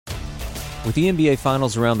With the NBA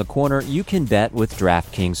Finals around the corner, you can bet with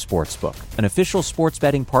DraftKings Sportsbook, an official sports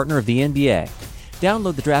betting partner of the NBA.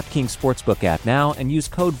 Download the DraftKings Sportsbook app now and use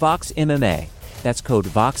code VOXMMA. That's code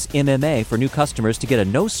VOXMMA for new customers to get a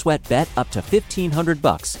no-sweat bet up to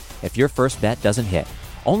 $1,500 if your first bet doesn't hit.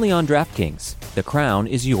 Only on DraftKings. The crown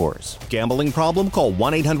is yours. Gambling problem? Call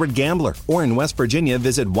 1-800-GAMBLER. Or in West Virginia,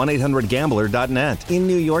 visit 1-800-GAMBLER.net. In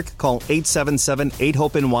New York, call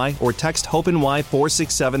 877-8-HOPE-NY or text HOPE-NY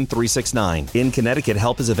 467-369. In Connecticut,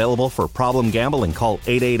 help is available for problem gambling. Call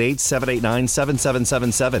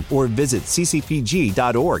 888-789-7777 or visit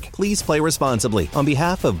ccpg.org. Please play responsibly. On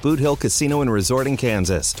behalf of Boot Hill Casino and Resort in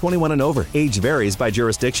Kansas, 21 and over. Age varies by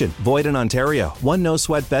jurisdiction. Void in Ontario. One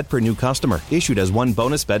no-sweat bet per new customer. Issued as one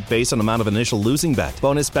bonus bet based on amount of initial losing bet.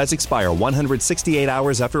 Bonus bets expire 168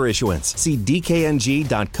 hours after issuance. See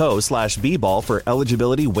dkng.co/bball for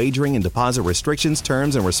eligibility, wagering, and deposit restrictions,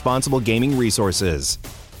 terms, and responsible gaming resources.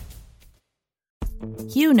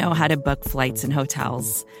 You know how to book flights and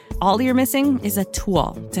hotels. All you're missing is a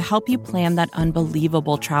tool to help you plan that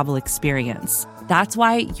unbelievable travel experience. That's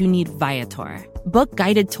why you need Viator. Book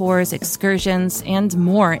guided tours, excursions, and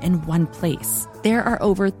more in one place. There are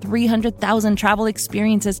over 300,000 travel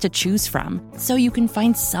experiences to choose from, so you can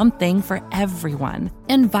find something for everyone.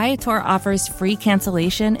 And Viator offers free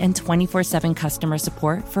cancellation and 24/7 customer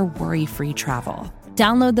support for worry-free travel.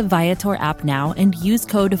 Download the Viator app now and use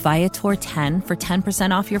code Viator10 for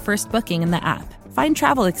 10% off your first booking in the app. Find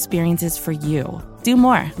travel experiences for you. Do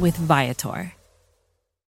more with Viator.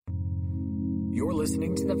 You're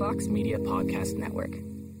listening to the Vox Media Podcast Network.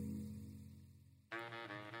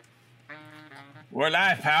 We're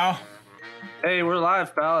live, pal. Hey, we're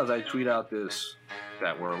live, pal, as I tweet out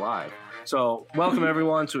that we're live. So, welcome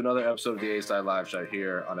everyone to another episode of the A-Side Live Chat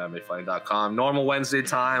here on MMAfighting.com. Normal Wednesday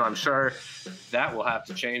time. I'm sure that will have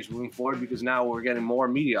to change moving forward because now we're getting more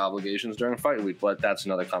media obligations during fight week, but that's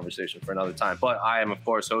another conversation for another time. But I am, of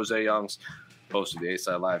course, Jose Youngs, host of the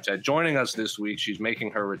A-Side Live Chat. Joining us this week, she's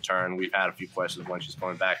making her return. We've had a few questions when she's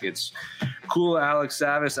coming back. It's cool Alex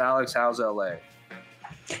Savis. Alex, how's LA?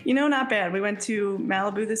 You know, not bad. We went to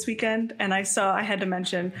Malibu this weekend, and I had to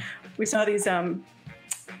mention, we saw these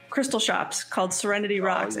crystal shops called Serenity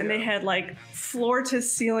Rocks, and they had like floor to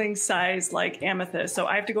ceiling size like amethyst. So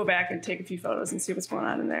I have to go back and take a few photos and see what's going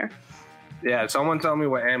on in there. Yeah, someone tell me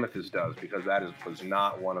what amethyst does, because that was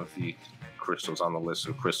not one of the crystals on the list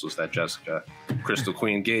of crystals that Jessica, Crystal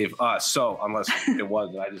Queen, gave us. So unless it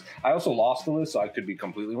was, I also lost the list, so I could be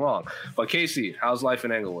completely wrong. But Casey, how's life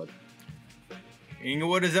in Englewood?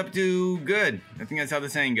 Inglewood is up to good. I think that's how the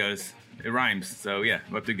saying goes. It rhymes, so yeah,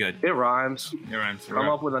 up to good. It rhymes. It rhymes. Come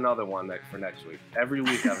up with another one for next week. Every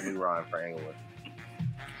week have a new rhyme for Englewood.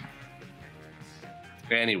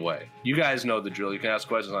 Anyway, you guys know the drill. You can ask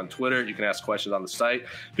questions on Twitter. You can ask questions on the site.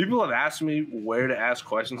 People have asked me where to ask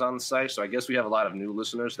questions on the site, so I guess we have a lot of new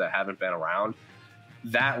listeners that haven't been around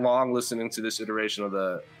that long listening to this iteration of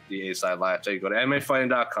the A-Side Live Chat. You go to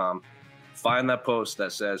MMAfighting.com, find that post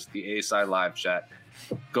that says the A-Side Live Chat,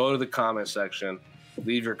 go to the comment section,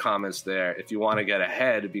 leave your comments there if you want to get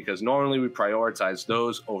ahead, because normally we prioritize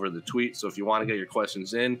those over the tweet. So if you want to get your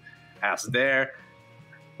questions in, ask there.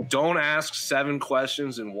 Don't ask 7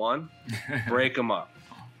 questions in one. Break them up.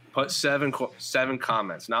 Put seven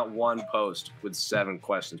comments, not one post with 7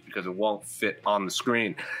 questions, because it won't fit on the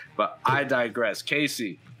screen. But I digress.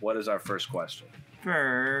 Casey, what is our first question?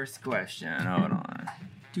 First question. Hold on.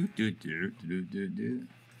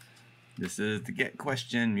 This is the Get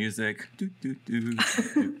Question music.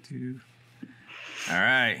 All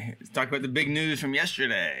right. Let's talk about the big news from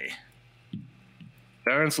yesterday.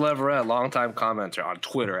 Terrence Leverett, longtime commenter on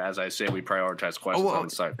Twitter. As I say, we prioritize questions on the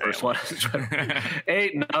site. First one is Twitter.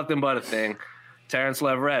 Ain't nothing but a thing. Terrence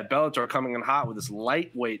Leverett, Bellator coming in hot with this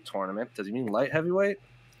lightweight tournament. Does he mean light heavyweight?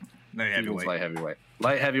 Light heavyweight. Light heavyweight.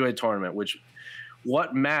 Light heavyweight tournament,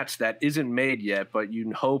 what match that isn't made yet, but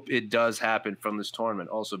you hope it does happen from this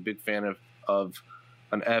tournament. Also, big fan of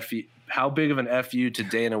an FU. How big of an FU to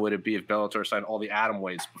Dana would it be if Bellator signed all the atom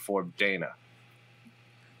weights before Dana?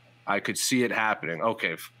 I could see it happening.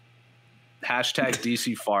 Okay. Hashtag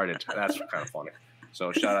DC farted. That's kind of funny.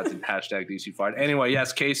 So shout out to hashtag DC farted. Anyway,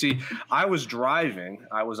 yes, Casey, I was driving.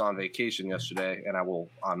 I was on vacation yesterday, and I will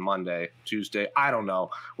on Monday, Tuesday. I don't know,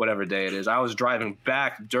 whatever day it is. I was driving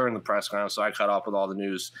back during the press conference, so I caught up with all the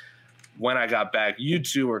news. When I got back, you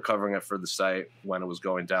two were covering it for the site when it was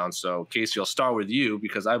going down. So, Casey, I'll start with you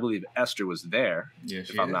because I believe Esther was there,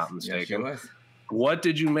 if I'm not mistaken. Yes, she was. What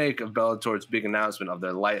did you make of Bellator's big announcement of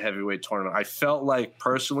their light heavyweight tournament? I felt like,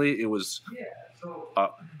 personally, it was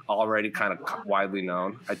already kind of widely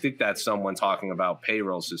known. I think that's someone talking about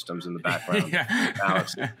payroll systems in the background. Yeah.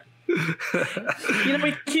 Alex. You know,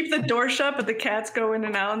 we keep the door shut, but the cats go in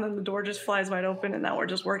and out, and then the door just flies wide open, and now we're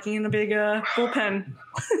just working in a big bullpen.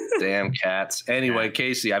 Damn cats. Anyway,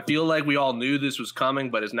 Casey, I feel like we all knew this was coming,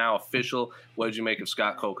 but it's now official. What did you make of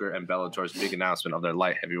Scott Coker and Bellator's big announcement of their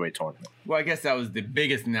light heavyweight tournament? Well, I guess that was the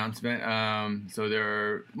biggest announcement. So there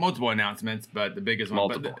are multiple announcements, but the biggest one.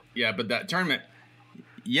 Multiple. But that tournament,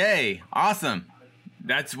 yay, awesome.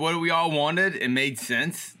 That's what we all wanted. It made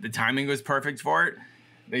sense. The timing was perfect for it.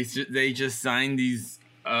 They just signed these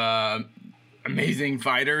amazing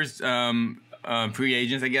fighters, free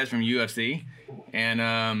agents, I guess, from UFC.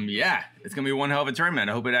 And yeah, it's gonna be one hell of a tournament.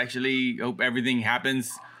 I hope everything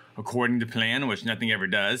happens according to plan, which nothing ever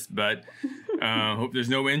does. But hope there's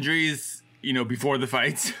no injuries, before the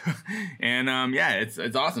fights. And yeah,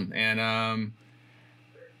 it's awesome. And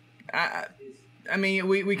I mean,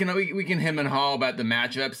 we can hem and haw about the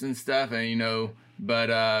matchups and stuff, and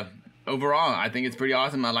but overall, I think it's pretty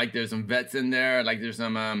awesome. I like there's some vets in there. I like there's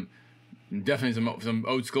some definitely some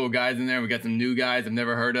old school guys in there. We got some new guys I've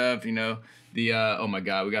never heard of. Oh my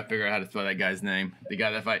god, we got to figure out how to spell that guy's name. The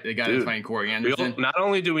guy that's fighting Corey Anderson. Not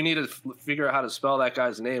only do we need to figure out how to spell that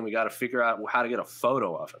guy's name, we got to figure out how to get a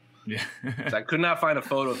photo of him. Yeah. I could not find a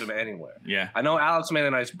photo of him anywhere. Yeah. I know Alex made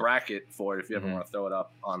a nice bracket for it if you ever want to throw it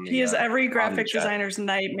up on the He is every graphic designer's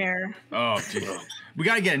nightmare. Oh, geez. We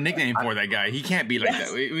got to get a nickname for that guy. He can't be like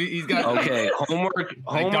that. He's got homework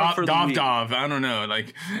like for Dov. I don't know.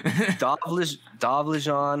 Like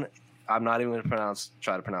Dovlejan. I'm not even going to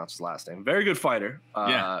try to pronounce his last name. Very good fighter.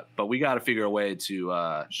 But we got to figure a way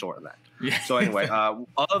to shorten that. Yeah. So anyway,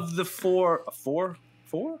 of the four,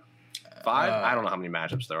 five? I don't know how many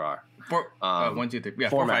matchups there are. 1, 2, 3. Yeah,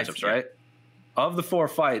 four four matchups, fights, right? Yeah. Of the 4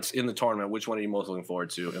 fights in the tournament, which one are you most looking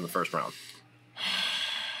forward to in the first round?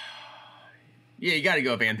 Yeah, you got to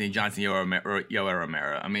go with Anthony Johnson, Yoel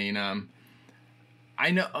Romero. I mean,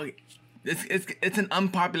 I know it's an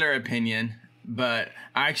unpopular opinion, but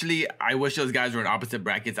I wish those guys were in opposite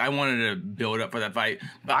brackets. I wanted to build up for that fight.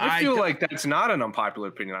 But I feel like that's not an unpopular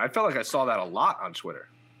opinion. I felt like I saw that a lot on Twitter.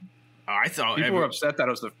 I saw people were upset that it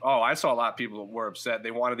was I saw a lot of people were upset.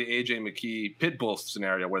 They wanted the AJ McKee Pitbull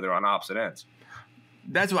scenario where they're on opposite ends.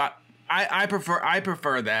 That's why I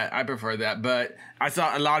prefer that. But I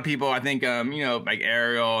saw a lot of people, I think, like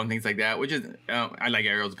Ariel and things like that, which is I like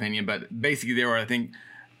Ariel's opinion, but basically they were, I think,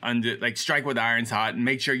 under like strike with the iron's hot and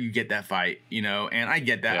make sure you get that fight, and I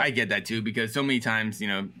get that. Yeah. I get that too, because so many times,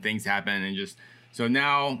 things happen and just so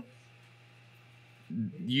now.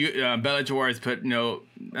 Bellator has put not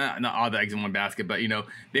all the eggs in one basket, but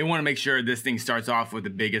they want to make sure this thing starts off with the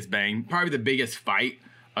biggest bang, probably the biggest fight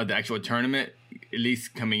of the actual tournament, at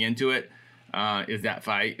least coming into it, is that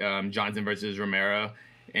fight, Johnson versus Romero,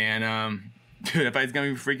 and dude, that fight's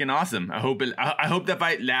gonna be freaking awesome. I hope that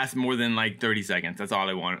fight lasts more than like 30 seconds. That's all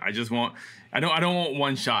I want. I don't want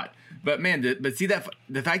one shot, but man, but see that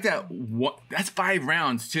the fact that that's 5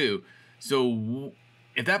 rounds too, so.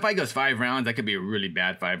 If that fight goes 5 rounds, that could be a really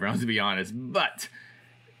bad 5 rounds, to be honest. But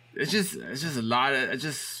it's just a lot of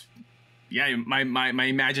my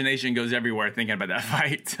imagination goes everywhere thinking about that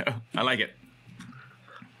fight. So I like it.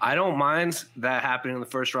 I don't mind that happening in the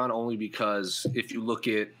first round only because if you look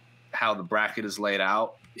at how the bracket is laid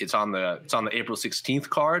out, it's on the April 16th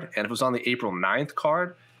card, and if it was on the April 9th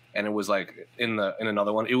card, and it was like in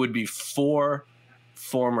another one, it would be 4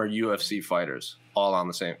 former UFC fighters all on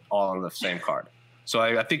the same card. So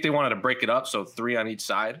I think they wanted to break it up, so 3 on each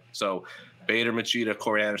side. So Bader, Machida,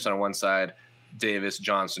 Corey Anderson on one side, Davis,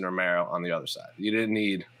 Johnson, Romero on the other side. You didn't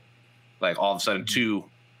need like all of a sudden 2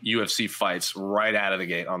 UFC fights right out of the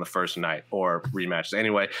gate on the first night or rematches.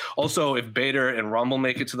 Anyway, also if Bader and Rumble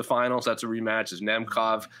make it to the finals, that's a rematch. If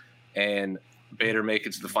Nemkov and Bader make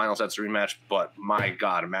it to the finals, that's a rematch. But my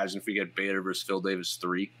God, imagine if we get Bader versus Phil Davis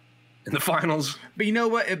 3 in the finals. But you know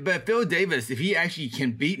what? But Phil Davis, if he actually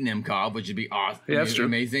can beat Nemkov, which would be awesome, yeah, that's true.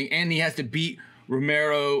 Amazing, and he has to beat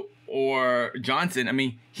Romero or Johnson, I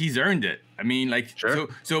mean, he's earned it. I mean, like, sure.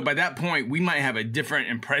 So by that point, we might have a different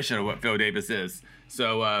impression of what Phil Davis is.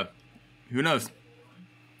 So who knows?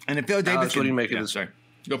 And if Phil Davis, Alex, what do you make of this? Sorry,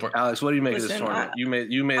 go for it. Alex, what do you make of this tournament? You made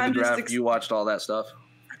the graphic. You watched all that stuff.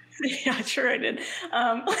 Yeah, sure I did.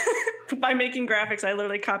 By making graphics, I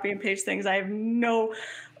literally copy and paste things. I have no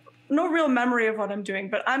real memory of what I'm doing,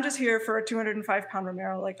 but I'm just here for a 205-pound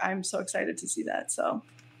Romero. Like, I'm so excited to see that. So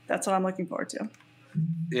that's what I'm looking forward to.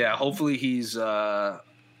 Yeah, hopefully he's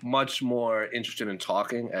much more interested in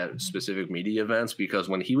talking at specific media events, because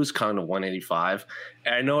when he was coming to 185,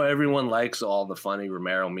 and I know everyone likes all the funny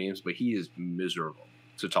Romero memes, but he is miserable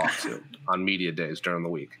to talk to on media days during the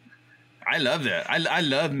week. I love that. I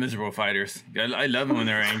love miserable fighters. I love them when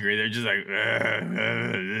they're angry. They're just like,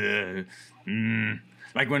 goes,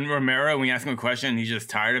 like when Romero, when you ask him a question, he's just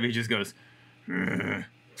tired of it. He just goes, Yeah,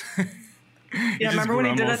 remember when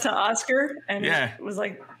he did that to Oscar? And Yeah. it was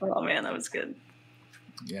like, oh man, that was good.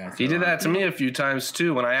 yeah. He did that to me a few times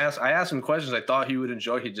too. When I asked him questions I thought he would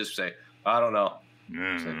enjoy, he'd just say, I don't know.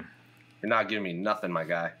 You're not giving me nothing, my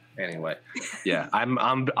guy. Anyway, yeah, I'm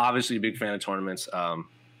obviously a big fan of tournaments,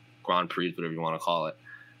 Grand Prix, whatever you want to call it.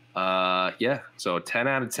 Yeah, so 10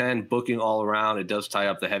 out of 10, booking all around. It does tie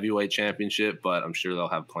up the heavyweight championship, but I'm sure they'll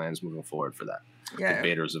have plans moving forward for that. Yeah. The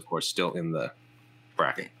Bader's, of course, still in the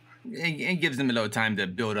bracket. It gives them a little time to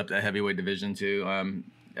build up that heavyweight division too.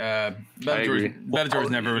 Bellator's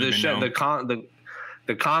never really been known.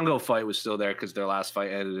 The Congo fight was still there because their last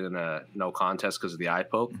fight ended in a no contest because of the eye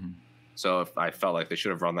poke. Mm-hmm. So if I felt like they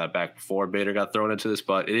should have run that back before Bader got thrown into this,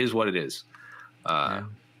 but it is what it is. Yeah,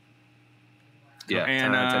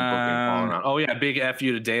 and 10 out of 10 booking all around. Oh yeah, big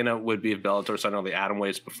FU to Dana would be if Bellator signed all the atom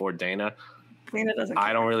weights before Dana. Dana doesn't.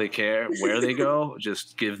 I don't really care where they go.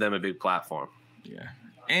 Just give them a big platform. Yeah,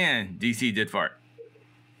 and DC did fart.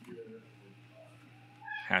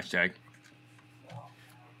 Hashtag.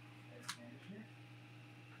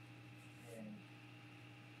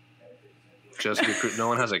 Jessica, no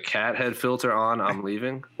one has a cat head filter on. I'm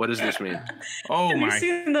leaving. What does this mean? Oh Have my! you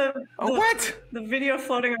seen the what? The video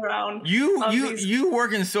floating around? You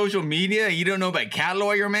work in social media. You don't know about Cat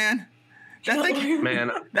Lawyer, man. That's like,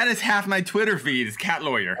 Man, that is half my Twitter feed is Cat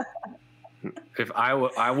Lawyer. if I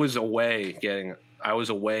was away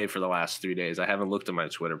for the last 3 days. I haven't looked at my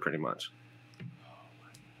Twitter pretty much.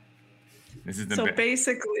 This is the So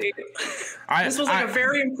basically, this was like a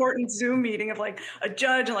very important Zoom meeting of like a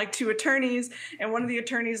judge and like 2 attorneys. And one of the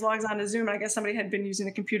attorneys logs on to Zoom. And I guess somebody had been using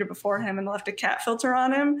the computer before him and left a cat filter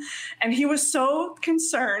on him. And he was so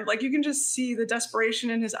concerned. Like you can just see the desperation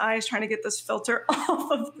in his eyes trying to get this filter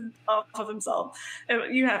off of himself.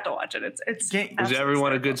 You have to watch it. It's Was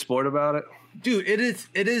everyone a good sport about it? Dude, it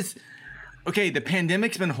is. Okay, the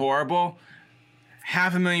pandemic's been horrible.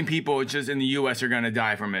 500,000 people just in the U.S. are going to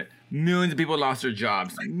die from it. Millions of people lost their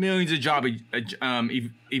jobs. Millions of job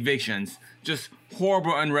evictions. Just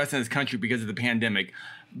horrible unrest in this country because of the pandemic.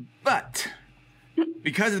 But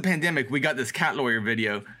because of the pandemic, we got this Cat Lawyer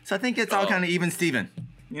video. So I think it's all kind of even Steven.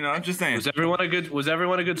 You know, I'm just saying. Was everyone a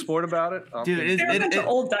good sport about it? Dude, it's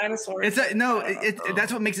old dinosaurs.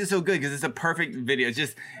 That's what makes it so good because it's a perfect video.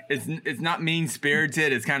 It's not mean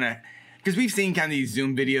spirited. It's kind of. Because we've seen kind of these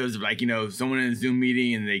Zoom videos of like, you know, someone in a Zoom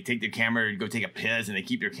meeting and they take their camera and go take a piss and they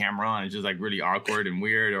keep their camera on. It's just like really awkward and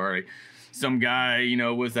weird. Or like some guy, you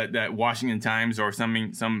know, was that Washington Times or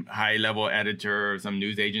some high level editor or some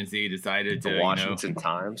news agency decided to. The Washington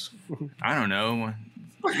Times? I don't know.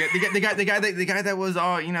 The guy that was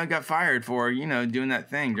all, you know, got fired for, you know, doing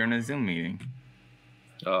that thing during a Zoom meeting.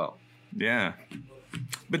 Oh. Yeah.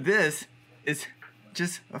 But this is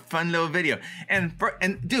just a fun little video. And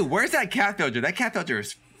dude, where's that cat filter? That cat filter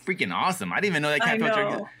is freaking awesome. I didn't even know that cat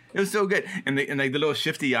filter. It was so good. And like the little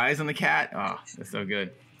shifty eyes on the cat. Oh, that's so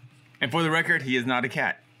good. And for the record, he is not a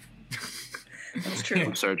cat. That's true.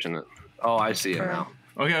 I'm searching it. Oh, I see it now.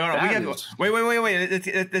 Okay, hold on.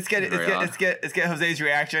 Wait. Let's get Jose's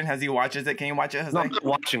reaction as he watches it. Can you watch it, Jose? No, I'm not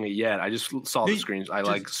watching it yet. I just saw the screens.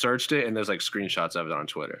 I searched it and there's like screenshots of it on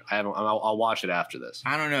Twitter. I haven't. I'll watch it after this.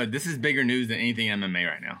 I don't know. This is bigger news than anything MMA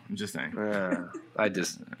right now. I'm just saying.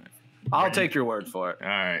 I'll take your word for it. All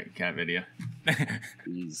right, cat video.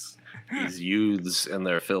 These youths and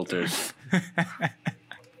their filters. All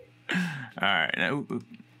right, now,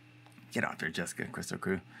 get out there, Jessica Crystal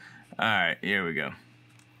Crew. All right, here we go.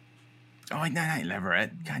 Oh, wait, no, not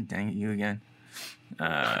Leverett. God dang it, you again.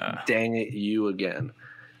 Dang it, you again.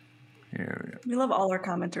 Here we go. We love all our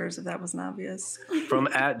commenters, if that wasn't obvious. From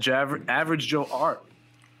Average Joe Art.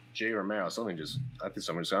 Jay Romero. I think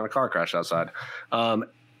someone just got in a car crash outside.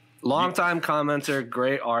 Longtime commenter,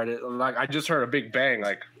 great artist. Like I just heard a big bang,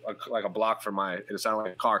 like a block from it sounded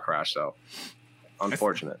like a car crash, so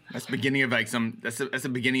unfortunate. That's the beginning of like that's the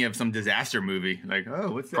beginning of some disaster movie. Like,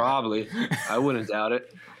 oh, what's that? Probably. I wouldn't doubt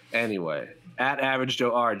it. Anyway, at Average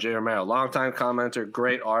Joe R, Jay Romero, longtime commenter,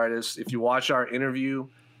 great artist. If you watch our interview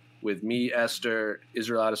with me, Esther,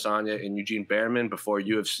 Israel Adesanya, and Eugene Behrman before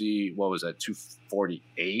UFC, what was that,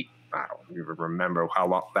 248? I don't even remember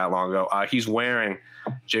that long ago. He's wearing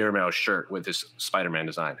Jay Romero's shirt with his Spider-Man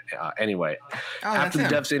design. Anyway, after the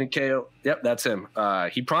devastating KO, yep, that's him.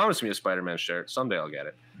 He promised me a Spider-Man shirt. Someday I'll get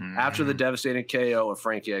it. After the devastating KO of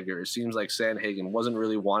Frankie Edgar, it seems like Sandhagen wasn't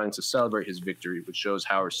really wanting to celebrate his victory, which shows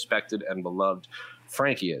how respected and beloved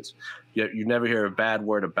Frankie is. Yet you never hear a bad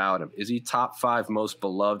word about him. Is he top 5 most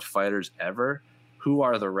beloved fighters ever? Who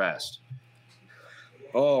are the rest?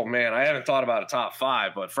 Oh man, I haven't thought about a top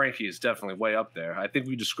 5, but Frankie is definitely way up there. I think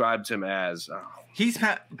we described him as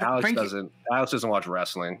Alex doesn't watch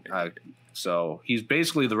wrestling, so he's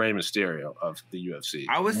basically the Rey Mysterio of the UFC.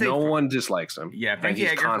 I would say no one dislikes him. Yeah, Frankie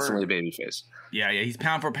Edgar constantly babyface. Yeah, he's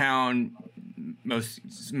pound for pound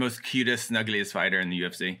most cutest, snuggliest fighter in the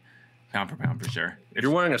UFC. Pound for pound for sure. If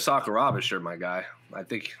you're wearing a Sakuraba shirt, my guy, I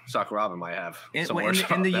think Sakuraba might have some words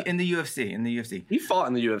in the UFC. He fought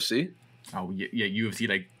in the UFC. Oh yeah, UFC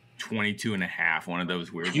like 22 and a half. One of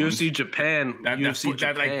those weird UFC ones. Japan. That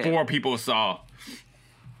like 4 people saw.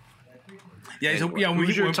 Yeah, so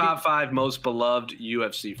who's your top 5 most beloved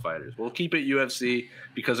UFC fighters? We'll keep it UFC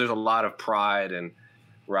because there's a lot of pride and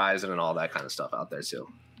Ryzen and all that kind of stuff out there too.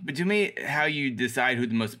 But to me, how you decide who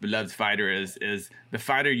the most beloved fighter is the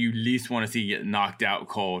fighter you least want to see get knocked out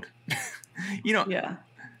cold. Yeah.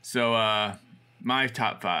 So my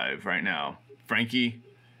top 5 right now: Frankie,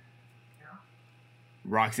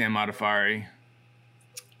 Roxanne Modafferi.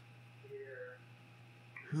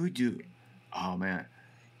 Oh man,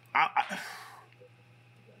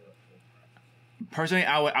 personally,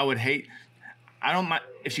 I would hate. I don't mind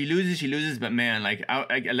if she loses, she loses. But man, like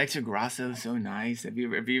Alexa Grasso is so nice. If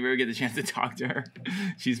you ever get the chance to talk to her,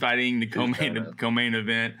 she's fighting the co-main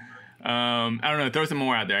event. I don't know. Throw some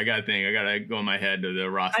more out there. I gotta think. I gotta go in my head to the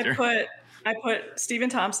roster. I put Stephen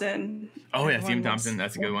Thompson. Oh yeah, Stephen Thompson.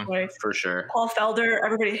 That's a good one for sure. Paul Felder.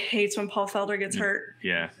 Everybody hates when Paul Felder gets hurt.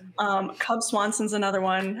 Yeah. Cub Swanson's another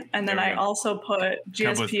one, and then I also put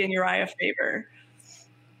GSP and Uriah Faber.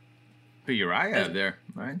 Put Uriah up there,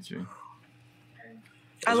 right? True.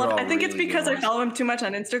 I think it's because I follow him too much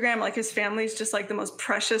on Instagram. Like his family's just like the most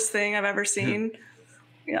precious thing I've ever seen.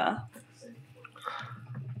 Yeah.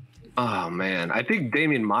 Oh man, I think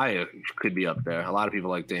Damian Maia could be up there. A lot of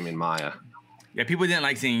people like Damian Maia. Yeah, people didn't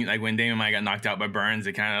like seeing like when Damian Maia got knocked out by Burns.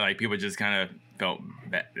 It kind of like people just kind of felt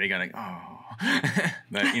that they got like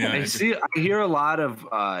but I hear a lot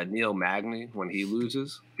of Neil Magny when he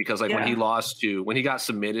loses because when he got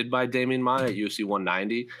submitted by Damian Maia at UFC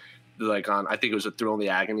 190. I think it was a Thrill in the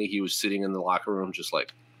Agony. He was sitting in the locker room just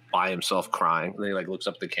like by himself crying. And then he looks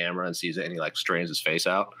up at the camera and sees it and he strains his face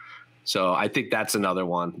out. So I think that's another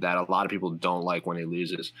one that a lot of people don't like when he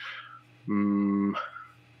loses. I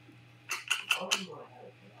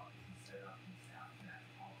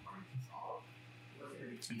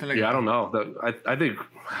don't know. I think.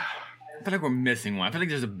 I feel like we're missing one. I feel like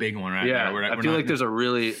there's a big one right now. I feel like there's a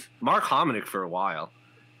really Mark Hominick for a while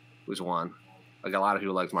was one. Like a lot of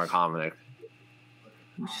people liked Mark Hominick.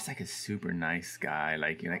 He's just like a super nice guy.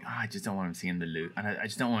 Like you're like, I just don't want to see him lose. I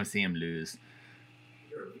just don't want to see him lose.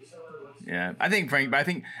 Yeah, I think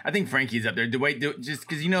Frankie's up there. Just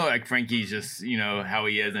because like Frankie's just how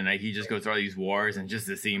he is, and like he just goes through all these wars, and just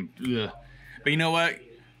to see him. Ugh. But you know what,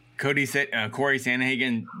 Corey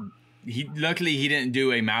Sandhagen. Luckily he didn't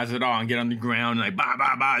do a Masvidal and get on the ground and like bah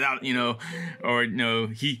bah bah, or no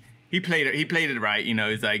he played it right.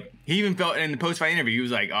 It's like he even felt in the post fight interview. He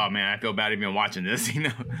was like, "Oh man, I feel bad even watching this."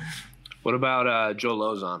 What about Joe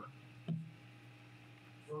Lozon?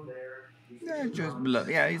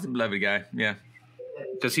 Yeah, he's a beloved guy. Yeah,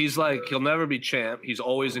 because he's he'll never be champ. He's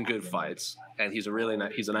always in good fights, and he's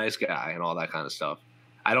a nice guy and all that kind of stuff.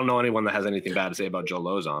 I don't know anyone that has anything bad to say about Joe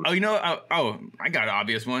Lozon. Oh, I got an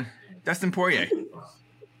obvious one. Dustin Poirier.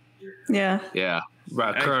 Yeah. Yeah.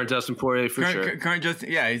 Right, current Dustin Poirier for sure. Current Justin,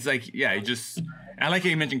 he's like, he just. I like how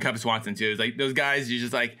you mentioned Cub Swanson too. It's like those guys, you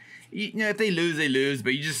just like, if they lose, they lose,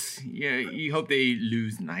 but you just, you hope they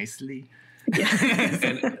lose nicely.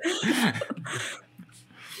 Yeah.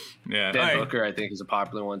 Yeah. Dan Hooker, I think, is a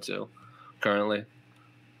popular one too. Currently.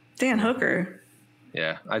 Dan Hooker.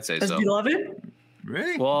 Yeah, I'd say so. As beloved?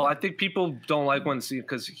 Really? Well, I think people don't like when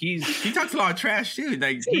because he talks a lot of trash too.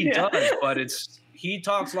 Like he does, but he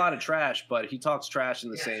talks a lot of trash, but he talks trash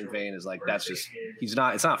in the same vein as that's just it's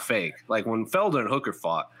not fake. Like when Felder and Hooker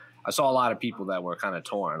fought, I saw a lot of people that were kind of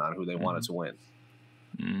torn on who they wanted to win.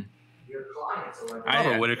 Mm.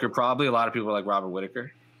 Robert Whittaker, probably. A lot of people like Robert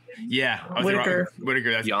Whittaker. Yeah, Whittaker.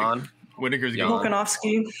 Whittaker, that's Jan. Whittaker's good.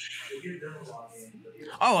 Volkanovski.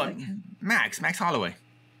 Oh, Max Holloway.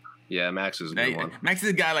 Yeah, Max is a good one. Max is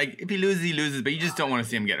a guy, if he loses, he loses, but you just don't want to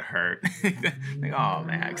see him get hurt. Like, oh,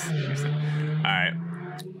 Max. All right.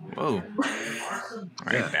 Whoa. All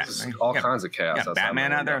right, Batman. All kinds of chaos. Got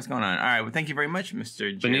Batman out there? What's going on? All right, well, thank you very much,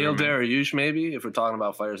 Mr. Beneil Dariush, maybe, if we're talking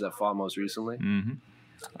about fighters that fought most recently. Mm-hmm.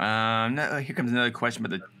 Here comes another question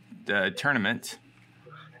about the tournament.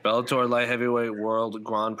 Bellator Light Heavyweight World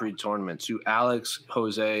Grand Prix Tournament to Alex,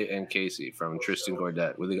 Jose, and Casey from Tristan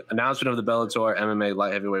Gordet. With the announcement of the Bellator MMA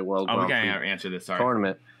Light Heavyweight World Grand Prix answer this, sorry.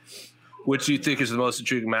 Tournament, Which do you think is the most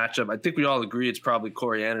intriguing matchup? I think we all agree it's probably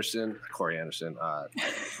Corey Anderson.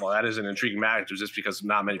 Well, that is an intriguing matchup just because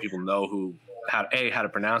not many people know how to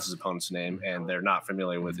pronounce his opponent's name, and they're not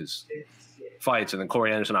familiar with his fights. And then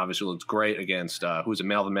Corey Anderson obviously looks great against who's a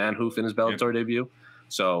Melvin Manhoef in his Bellator debut.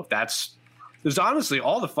 So there's honestly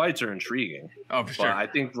all the fights are intriguing. Oh, for sure. But I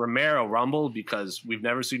think Romero Rumble, because we've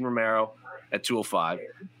never seen Romero at 205.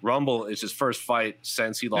 Rumble is his first fight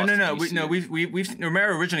since he lost. We've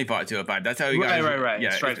Romero originally fought at 205. That's how he got. Right.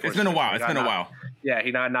 Yeah, it's been a while. It's been a while. Yeah,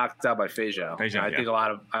 he got knocked out by Feijão.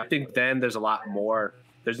 I think then there's a lot more.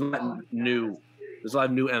 There's a lot of new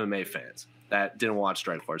MMA fans that didn't watch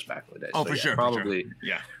Strikeforce back in the day. Oh, for sure. Probably. For sure.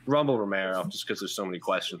 Yeah. Rumble Romero, just because there's so many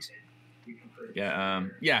questions. Yeah,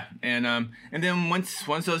 and then once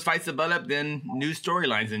those fights develop, then new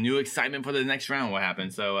storylines and new excitement for the next round will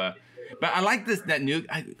happen. So, but I like that new.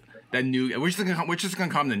 We're just gonna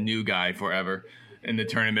call him the new guy forever in the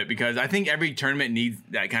tournament because I think every tournament needs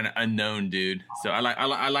that kind of unknown dude. So I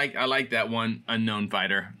like that one unknown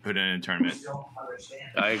fighter put in a tournament.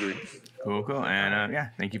 I agree. Cool, and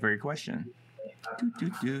thank you for your question.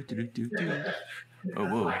 Oh,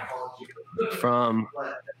 whoa. From,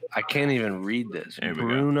 I can't even read this.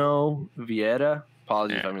 Bruno Vieira.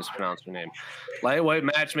 Apologies if I mispronounced your name. Lightweight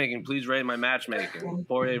matchmaking. Please rate my matchmaking.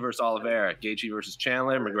 Poirier versus Oliveira. Gaethje versus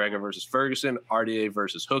Chandler. McGregor versus Ferguson. RDA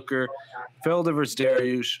versus Hooker. Felder versus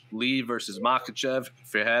Dariush. Lee versus Makhachev.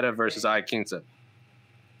 Ferreira versus Iaquinta.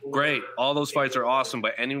 Great. All those fights are awesome,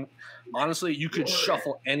 but honestly, you could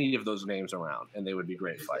shuffle any of those names around, and they would be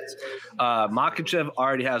great fights. Makhachev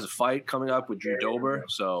already has a fight coming up with Drew Dober,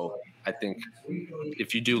 so I think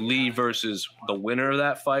if you do Lee versus the winner of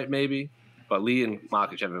that fight, maybe. But Lee and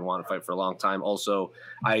Makhachev have been wanting to fight for a long time. Also,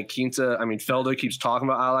 Iaquinta, Felder keeps talking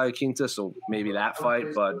about Iaquinta, so maybe that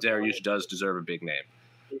fight, but Dariush does deserve a big name.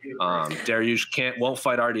 Dariush won't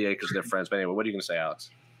fight RDA because they're friends. But anyway, what are you going to say, Alex?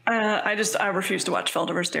 I refuse to watch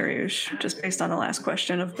Felder versus Dariush just based on the last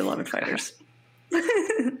question of beloved fighters.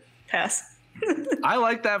 Pass. I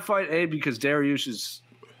like that fight, because Dariush is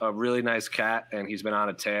a really nice cat and he's been on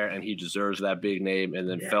a tear and he deserves that big name. And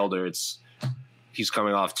then Felder, he's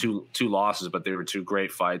coming off two losses, but they were two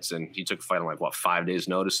great fights and he took a fight on 5 days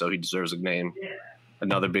notice. So he deserves a name,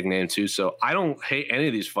 another big name too. So I don't hate any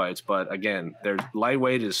of these fights, but again, their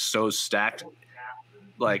lightweight is so stacked.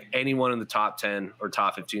 Like anyone in the top 10 or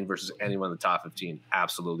top 15 versus anyone in the top 15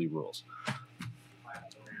 absolutely rules.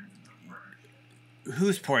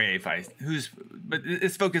 Who's Poirier fight? But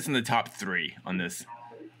let's focus on the top three on this.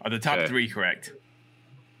 Are the top three correct?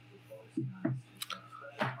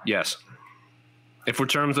 Yes. If we're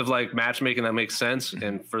terms of matchmaking that makes sense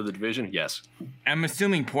and for the division, yes. I'm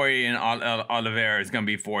assuming Poirier and Oliveira is going to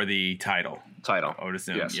be for the title. I would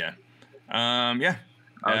assume. Yes. Yeah. Yeah.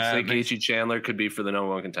 I would say Gaethje Chandler could be for the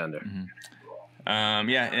number one contender. Mm-hmm.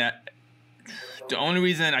 The only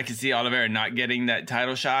reason I can see Oliveira not getting that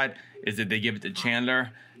title shot is that they give it to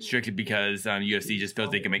Chandler strictly because UFC just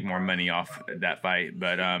feels they can make more money off that fight.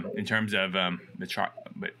 But in terms of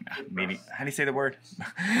maybe how do you say the word?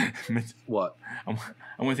 What? I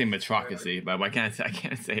want to say metrocracy, but I can't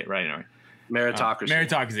say it right now. Meritocracy.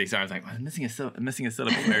 Meritocracy. Sorry, I was like, I'm missing a syllable.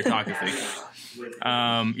 Meritocracy.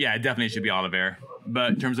 It definitely should be Oliveira. But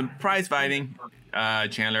in terms of prize fighting,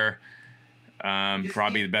 Chandler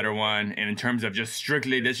probably the better one. And in terms of just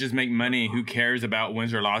strictly, let's just make money. Who cares about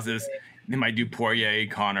wins or losses? They might do Poirier,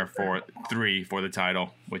 Conor for 3 for the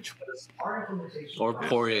title, or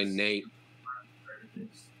Poirier, Nate.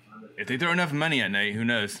 If they throw enough money at Nate, who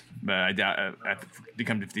knows? But I doubt they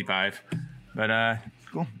come to 55. But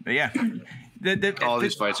cool. But yeah. All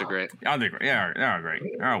these fights are great. Oh, they're great. Yeah, they're great.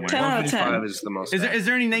 They're all winners. 10 out of 10. Is the most. Is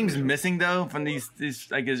there any names missing though from these? Is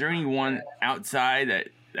there anyone outside that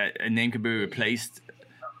a name could be replaced?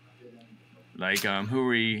 Who are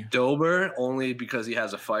we? Dober only because he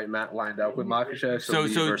has a fight lined up with Makhachev. So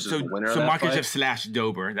Makhachev /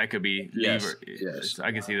 Dober, that could be. Yes.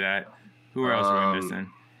 I can see that. Who else are we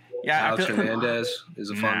missing? Yeah, Alex Hernandez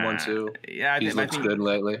is a fun one too. Yeah, he looks good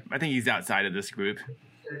lately. I think he's outside of this group.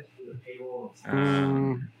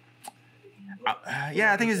 I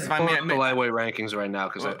think this is fine. The lightweight rankings right now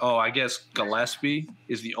because I guess Gillespie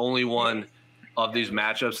is the only one of these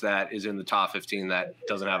matchups that is in the top 15 that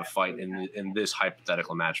doesn't have a fight in this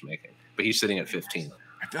hypothetical matchmaking, but he's sitting at 15.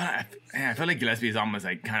 I feel like Gillespie is almost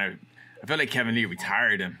I feel like Kevin Lee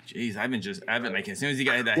retired him. Jeez, I haven't as soon as he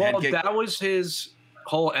got that head kick. That was his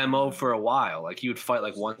whole MO for a while. He would fight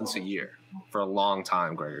once a year for a long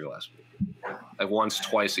time, Gregory Gillespie. Once,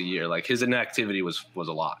 twice a year. His inactivity was a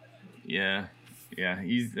lot. Yeah.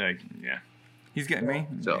 He's He's getting me.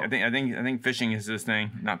 So I think fishing is his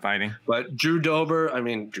thing, not fighting. But Drew Dober,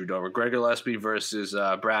 Gregor Gillespie versus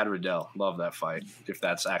Brad Riddell. Love that fight if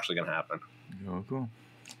that's actually going to happen. Oh, cool.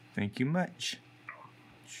 Thank you much.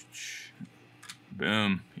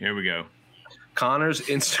 Boom. Here we go. Conor's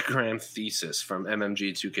Instagram thesis from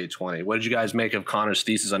MMG2K20. What did you guys make of Conor's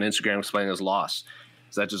thesis on Instagram explaining his loss?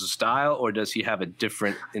 Is that just a style, or does he have a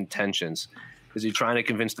different intentions? Is he trying to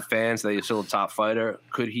convince the fans that he's still a top fighter?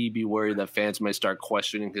 Could he be worried that fans may start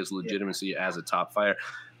questioning his legitimacy as a top fighter?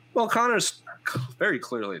 Well, Conor's very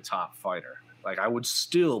clearly a top fighter. Like, I would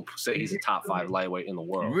still say he's a top 5 lightweight in the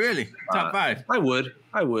world. Really? Top 5? I would.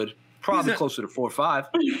 Probably closer to 4 or 5.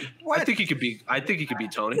 What? I think he could beat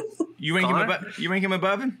Tony. You rank him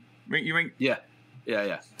above him? Yeah.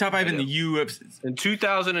 Top 5 in the UFC. In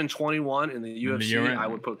 2021 in the UFC, I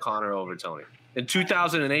would put Conor over Tony. In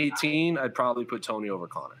 2018, I'd probably put Tony over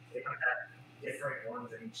Conor.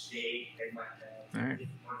 All right.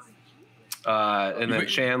 And then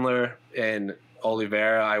Chandler and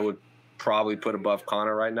Oliveira, I would probably put above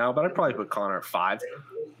Conor right now, but I'd probably put Conor at 5.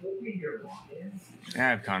 I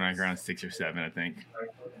have Conor around 6 or 7, I think.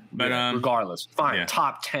 But regardless, fine. Yeah.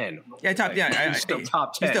 Top 10. Yeah, he's still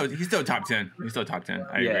top 10. He's still top 10. He's still top 10.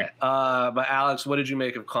 I agree. But Alex, what did you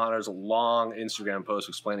make of Conor's long Instagram post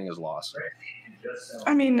explaining his loss?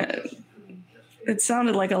 I mean, it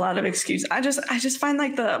sounded like a lot of excuse. I just find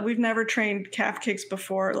like we've never trained calf kicks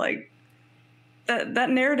before. Like that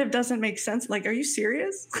narrative doesn't make sense. Like, are you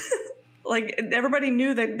serious? Like, everybody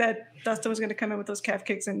knew that Dustin was going to come in with those calf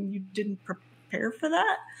kicks, and you didn't prepare for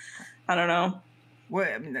that. I don't know. Well,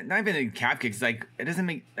 I mean, not even in calf kicks. Like, it doesn't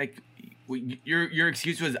make like your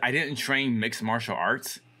excuse was I didn't train mixed martial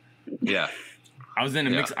arts. Yeah, I was in a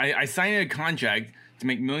mix. I signed a contract to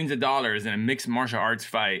make millions of dollars in a mixed martial arts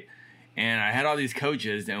fight, and I had all these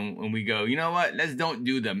coaches, and we go, you know what? Let's don't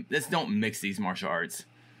mix these martial arts.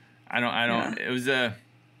 I don't. Yeah. It was a.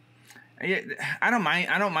 I don't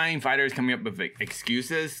mind fighters coming up with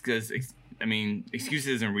excuses, because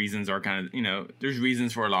excuses and reasons are kind of, there's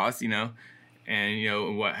reasons for a loss, and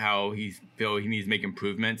how he needs to make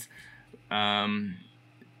improvements. Yeah,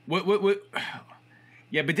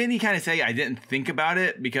 but didn't he kind of say I didn't think about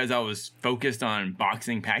it because I was focused on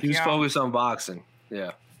boxing Pacquiao? He was focused on boxing.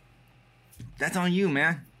 Yeah, that's on you,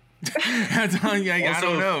 man. That's on you. I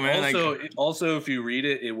don't know, man. Also, if you read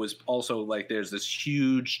it, it was also like there's this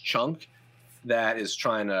huge chunk that is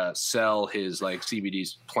trying to sell his like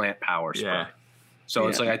CBD's plant power spray. Yeah. So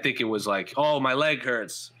it's like, I think it was like, oh, my leg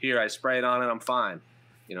hurts. Here, I spray it on and I'm fine.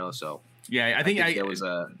 So. Yeah, I think there was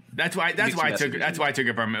a. That's why I took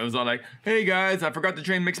it from him. It was all like, hey guys, I forgot to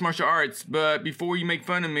train mixed martial arts, but before you make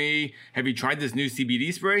fun of me, have you tried this new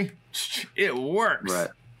CBD spray? It works.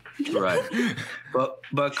 Right.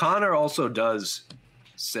 But Conor also does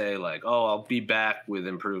say like, oh, I'll be back with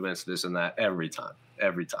improvements, this and that every time.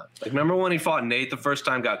 Like, remember when he fought Nate the first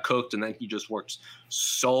time, got cooked, and then he just worked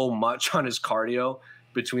so much on his cardio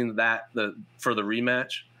between for the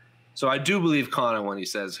rematch. So I do believe Conor when he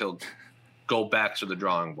says he'll go back to the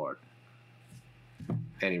drawing board.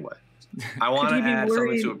 Anyway, I want to add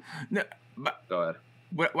something to it. No, but go ahead.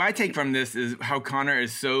 What I take from this is how Conor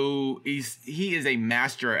is he is a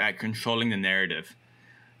master at controlling the narrative.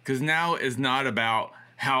 Because now it's not about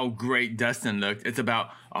how great Dustin looked. It's about,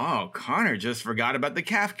 oh, Conor just forgot about the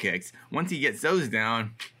calf kicks. Once he gets those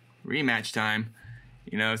down, rematch time.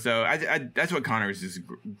 So that's what Conor is just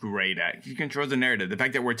great at. He controls the narrative. The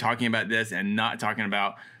fact that we're talking about this and not talking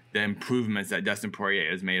about the improvements that Dustin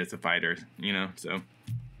Poirier has made as a fighter, so.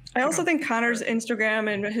 I also think Conor's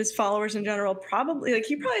Instagram and his followers in general he probably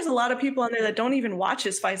has a lot of people on there that don't even watch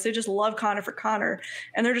his fights. They just love Conor for Conor,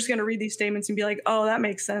 and they're just going to read these statements and be like, oh, that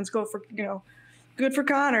makes sense. Go for, good for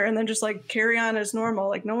Conor, and then just like carry on as normal.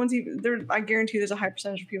 Like, no one's even there. I guarantee there's a high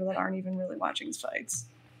percentage of people that aren't even really watching his fights.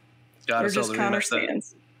 They're just Conor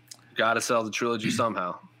fans. Got to sell the trilogy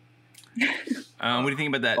somehow. What do you think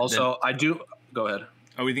about that? Also, I do. Go ahead.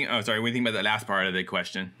 What do you think about the last part of the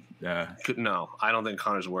question? No, I don't think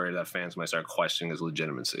Conor's worried that fans might start questioning his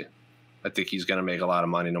legitimacy. I think he's going to make a lot of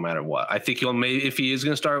money no matter what. I think if he is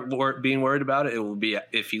going to start being worried about it, it will be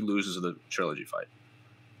if he loses the trilogy fight.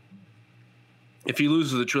 If he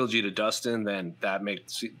loses the trilogy to Dustin, then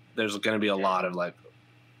there's going to be a lot of like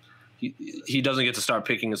he doesn't get to start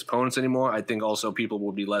picking his opponents anymore. I think also people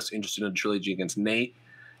will be less interested in the trilogy against Nate.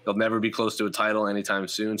 He'll never be close to a title anytime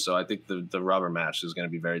soon. So I think the rubber match is going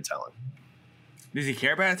to be very telling. Does he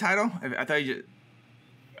care about a title? I thought it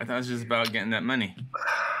was just about getting that money.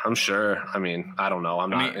 I'm sure. I mean, I don't know. I'm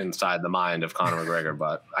not inside the mind of Conor McGregor,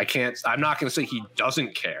 but I'm not going to say he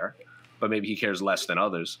doesn't care, but maybe he cares less than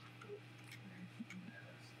others.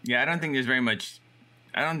 Yeah, I don't think there's very much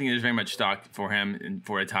stock for him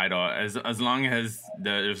for a title. As long as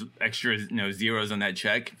there's extra zeros on that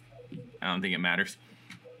check, I don't think it matters.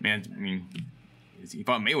 Man, I mean, he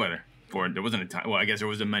fought Mayweather for it. There wasn't a title. Well, I guess there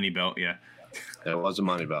was a money belt. Yeah, it was a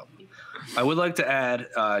money belt. I would like to add,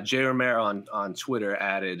 Jay Romero on Twitter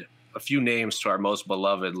added a few names to our most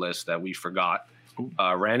beloved list that we forgot.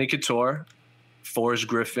 Randy Couture, Forrest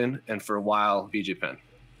Griffin, and for a while, BJ Penn.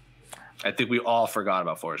 I think we all forgot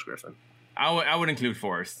about Forrest Griffin. I would include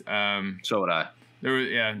Forrest. So would I. There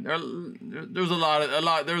was a lot of the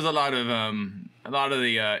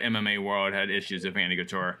MMA world had issues with Randy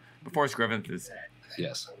Couture, but Forrest Griffin is.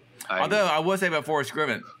 Yes. Although I will say about Forrest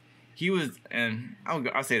Griffin, he was, and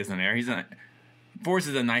I'll say this on air. Forrest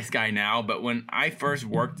is a nice guy now, but when I first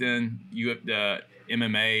worked in the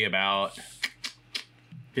MMA about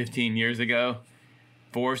 15 years ago,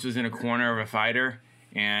 Forrest was in a corner of a fighter,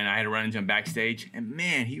 and I had to run into him backstage, and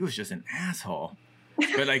man, he was just an asshole.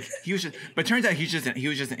 But like but turns out and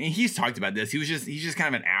he's talked about this. He's just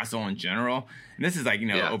kind of an asshole in general. And this is like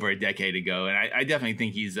over a decade ago, and I definitely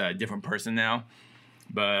think he's a different person now.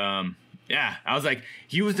 But yeah, I was like,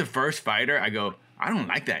 he was the first fighter. I go, I don't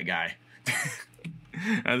like that guy.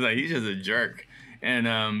 I was like, he's just a jerk. And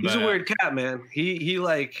he's a weird cat, man. He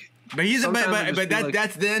like. But he's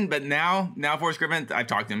that's then. But now Forrest Griffin, I've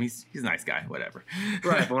talked to him. He's a nice guy. Whatever.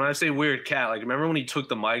 Right. But when I say weird cat, like remember when he took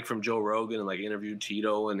the mic from Joe Rogan and like interviewed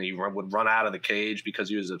Tito, and he would run out of the cage because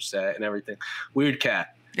he was upset and everything. Weird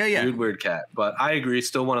cat. Yeah. Weird cat. But I agree,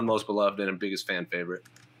 still one of the most beloved and biggest fan favorite.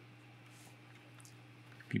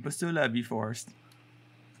 People still love you, Forrest.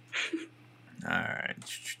 All right.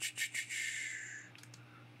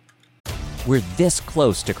 We're this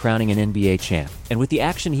close to crowning an NBA champ, and with the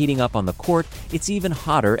action heating up on the court, it's even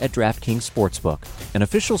hotter at DraftKings Sportsbook, an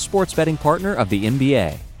official sports betting partner of the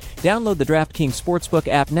NBA. Download the DraftKings Sportsbook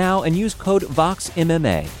app now and use code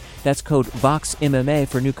VOXMMA. That's code VOXMMA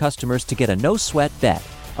for new customers to get a no-sweat bet,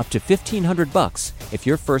 up to $1,500 if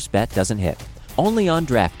your first bet doesn't hit. Only on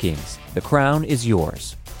DraftKings. The crown is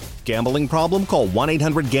yours. Gambling problem? Call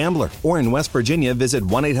 1-800-GAMBLER. Or in West Virginia, visit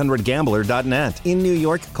 1-800-GAMBLER.net. In New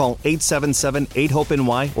York, call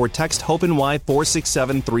 877-8-HOPE-NY or text HOPE-NY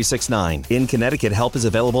 467-369. In Connecticut, help is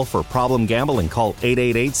available for problem gambling. Call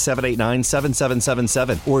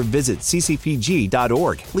 888-789-7777 or visit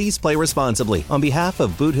ccpg.org. Please play responsibly. On behalf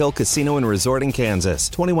of Boot Hill Casino and Resort in Kansas,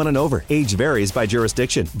 21 and over. Age varies by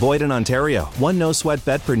jurisdiction. Void in Ontario. One no-sweat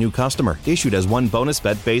bet per new customer. Issued as one bonus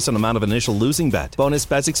bet based on amount of initial losing bet. Bonus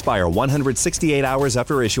bets expire 168 hours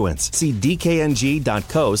after issuance. See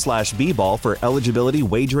dkng.co/bball for eligibility,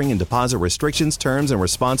 wagering, and deposit restrictions, terms, and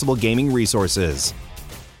responsible gaming resources.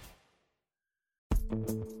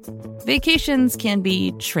 Vacations can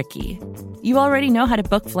be tricky. You already know how to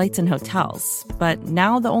book flights and hotels, but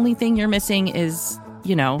now the only thing you're missing is,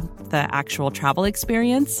 the actual travel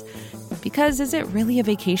experience. Because is it really a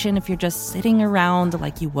vacation if you're just sitting around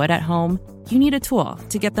like you would at home? You need a tool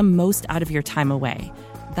to get the most out of your time away.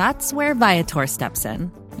 That's where Viator steps in.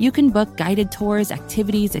 You can book guided tours,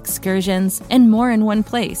 activities, excursions, and more in one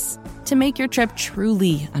place to make your trip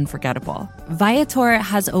truly unforgettable. Viator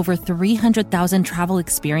has over 300,000 travel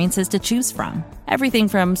experiences to choose from. Everything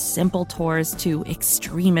from simple tours to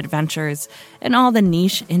extreme adventures and all the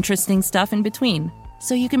niche, interesting stuff in between.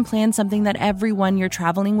 So you can plan something that everyone you're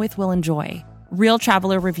traveling with will enjoy. Real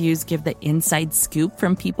traveler reviews give the inside scoop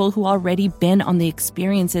from people who already been on the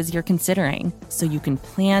experiences you're considering, so you can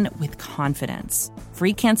plan with confidence.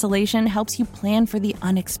 Free cancellation helps you plan for the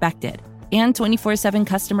unexpected. And 24/7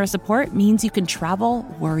 customer support means you can travel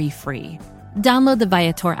worry-free. Download the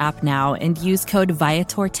Viator app now and use code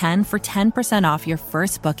Viator10 for 10% off your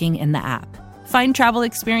first booking in the app. Find travel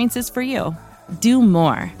experiences for you. Do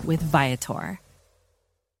more with Viator.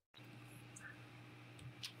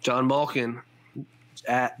 John Malkin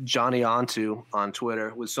at Johnny Onto on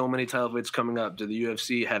Twitter. With so many title fights coming up, do the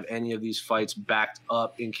UFC have any of these fights backed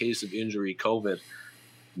up in case of injury, COVID?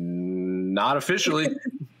 Not officially.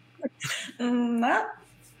 No.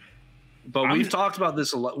 But we've talked about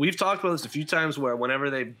this a lot. We've talked about this a few times where whenever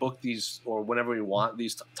they book these or whenever we want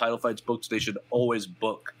these title fights booked, they should always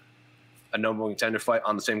book a number one contender fight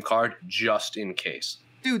on the same card just in case.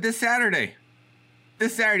 Dude, this Saturday,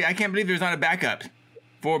 I can't believe there's not a backup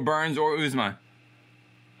for Burns or Usman.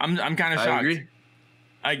 I'm kind of shocked.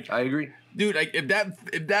 I agree. Dude, like if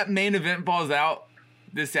that main event falls out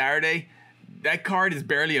this Saturday, that card is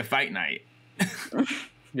barely a fight night.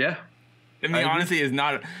 Yeah. I mean, honestly, it's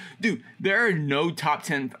not. Dude, there are no top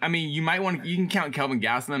 10. I mean, you can count Kelvin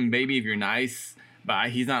Gastelum, maybe if you're nice, but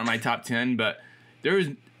he's not in my top 10. But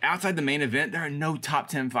outside the main event, there are no top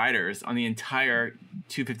 10 fighters on the entire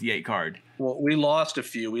 258 card. Well, we lost a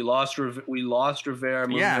few. We lost Rivera,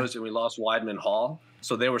 Munoz, and we lost Weidman Hall.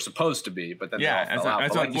 So they were supposed to be, but then they all fell out.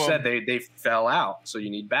 But like you said, they fell out, so you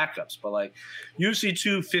need backups. But like UFC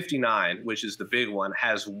 259, which is the big one,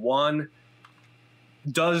 has an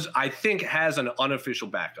unofficial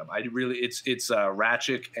backup. It's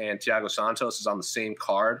Ratchik and Thiago Santos is on the same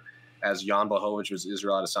card as Jan Blachowicz versus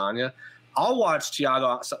Israel Adesanya. I'll watch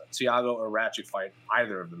Thiago or Ratchik fight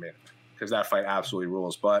either of them in, because that fight absolutely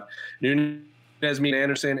rules. But Nunez,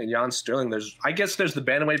 Anderson, and Jan Sterling, there's the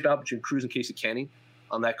bantamweight bout between Cruz and Casey Kenny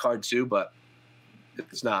on that card too, but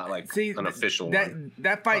it's not like an official one.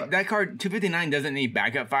 That card 259 doesn't need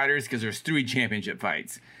backup fighters because there's 3 championship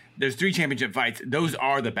fights. There's 3 championship fights. Those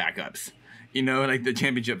are the backups. You know, like the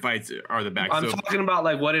championship fights are the backups. I'm talking about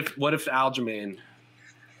like what if Aljamain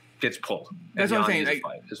gets pulled? That's what I'm saying.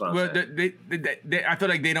 I feel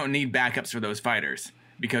like they don't need backups for those fighters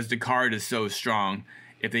because the card is so strong.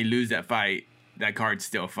 If they lose that fight, that card's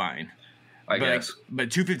still fine. I guess.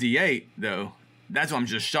 But 258 though. That's why I'm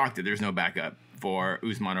just shocked that there's no backup for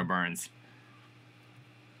Usman or Burns.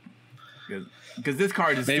 Because this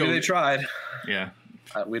card is maybe they tried. Yeah.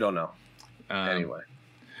 We don't know. Anyway.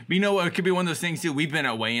 But you know what? It could be one of those things, too. We've been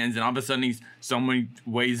at weigh-ins, and all of a sudden someone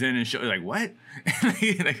weighs in and shows, like, what?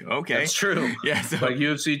 Like, okay. That's true. Yeah. So, like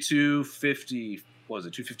UFC 250, what was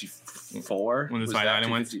it, 254? When the Fight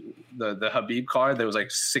Island ones? The Habib card, there was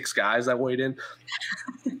like 6 guys that weighed in.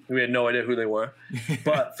 We had no idea who they were.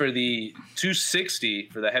 But for the 260,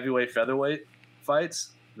 for the heavyweight, featherweight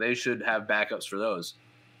fights, they should have backups for those.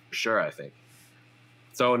 For sure, I think.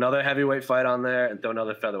 Throw another heavyweight fight on there and throw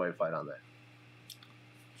another featherweight fight on there.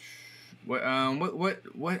 What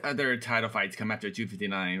other title fights come after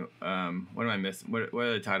 259? What am I missing? What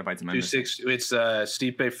other title fights am I missing? It's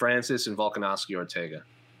Stipe Francis and Volkanovski Ortega.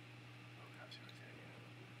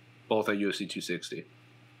 Both at UFC 260.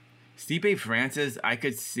 Stipe Francis, I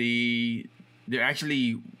could see there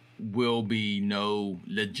actually will be no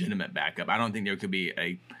legitimate backup. I don't think there could be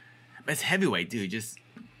a. It's heavyweight, dude. Just.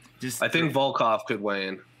 I think Volkov could weigh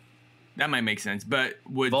in. That might make sense, but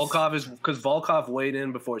Volkov weighed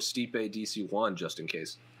in before Stipe DC won, just in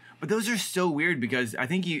case. But those are so weird because I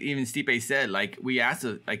think even Stipe said, like, we asked,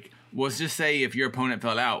 like, let's just say if your opponent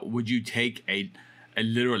fell out, would you take a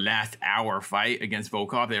literal last hour fight against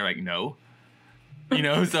Volkov? They're like, no. You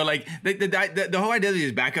know, so like the whole idea of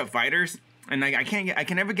these backup fighters, and like I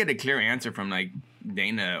can never get a clear answer from like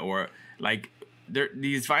Dana or like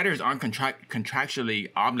these fighters aren't contractually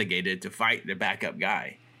obligated to fight the backup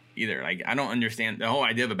guy either. Like I don't understand the whole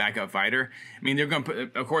idea of a backup fighter. I mean, they're going to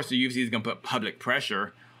put, of course, the UFC is going to put public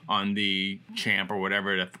pressure on the champ or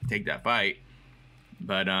whatever to take that fight.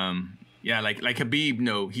 But yeah, like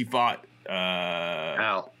Khabib, he fought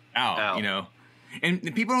Al, you know.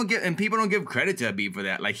 And people don't give credit to Habib for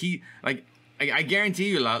that. I guarantee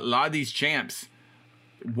you, a lot of these champs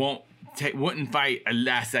wouldn't fight a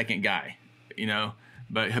last second guy, you know.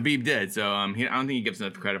 But Habib did, so I don't think he gives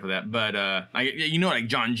enough credit for that. But like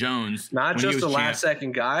John Jones, not just a last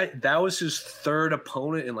second guy. That was his third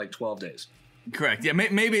opponent in like 12 days. Correct. Yeah,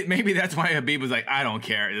 maybe that's why Habib was like, I don't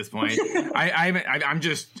care at this point. I'm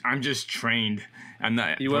just trained. I'm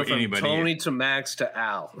not. He went from anybody. Tony to Max to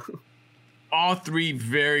Al. All three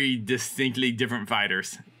very distinctly different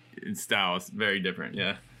fighters in styles. Very different,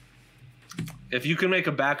 yeah. If you can make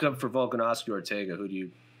a backup for Volkanovski Ortega, who do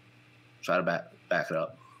you try to back it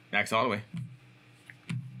up? Max Holloway.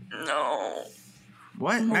 No.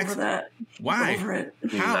 What? I'm Max? over that. Why? I'm over it.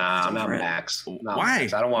 How? Nah, not over Max. Not Why?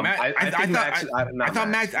 Max. I don't want. I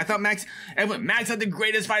thought Max. Everyone, Max had the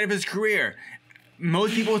greatest fight of his career.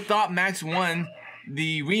 Most people thought Max won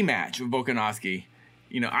the rematch with Volkanovski.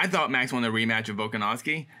 You know, I thought Max won the rematch with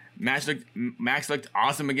Volkanovski. Max looked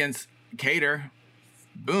awesome against Kattar.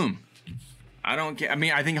 Boom. I don't care. I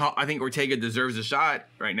mean, I think Ortega deserves a shot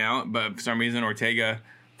right now, but for some reason Ortega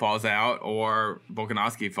falls out or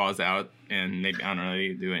Volkanovski falls out, and maybe I don't know, they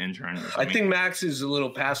do an intern. Or something. I think Max is a little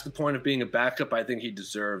past the point of being a backup. I think he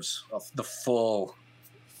deserves the full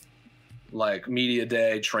like media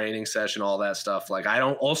day, training session, all that stuff. Like I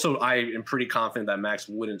am pretty confident that Max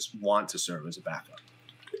wouldn't want to serve as a backup.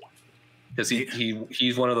 Because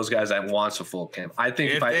he's one of those guys that wants a full camp. I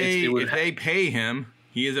think if they pay him,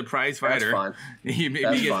 he is a prize fighter. That's fine. He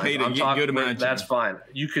gets paid a good amount. That's fine.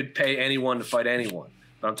 You could pay anyone to fight anyone.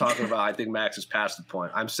 But I'm talking about, I think Max is past the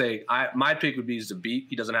point. I'm saying my pick would be Zabit.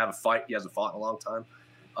 He doesn't have a fight. He hasn't fought in a long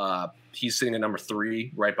time. He's sitting at number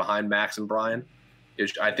 3, right behind Max and Brian.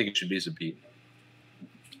 I think it should be Zabit.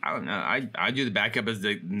 I don't know. I do the backup as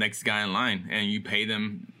the next guy in line, and you pay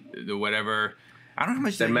them the whatever. I don't know how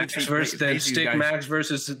much. Then Max versus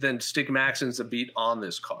Stick Maxon's a beat on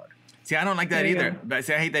this card. See, I don't like that either. But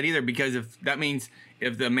see, I hate that either because if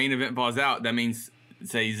the main event falls out, that means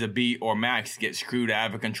say Zabit or Max get screwed out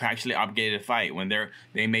of a contractually obligated fight when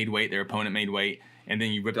they made weight, their opponent made weight, and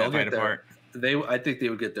then you rip that fight apart. I think they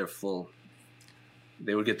would get their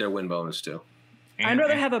win bonus too. I'd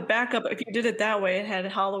rather have a backup. If you did it that way, it had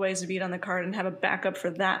Holloway Zabit on the card and have a backup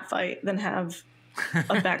for that fight than have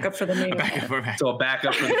a backup for the main event. So a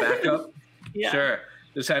backup for the backup? Yeah. Sure.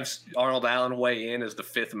 Just have Arnold Allen weigh in as the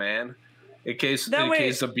fifth man. In case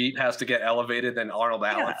Zabit has to get elevated, then Arnold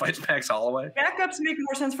Allen fights Max Holloway. Backups make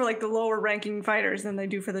more sense for like the lower ranking fighters than they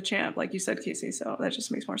do for the champ, like you said, Casey. So that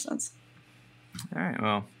just makes more sense. All right,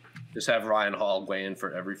 well. Just have Ryan Hall weigh in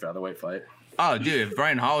for every featherweight fight. Oh, dude, if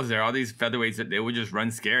Ryan Hall is there, all these featherweights, they would just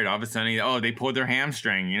run scared. All of a sudden, they pulled their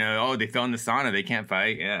hamstring. They fell in the sauna. They can't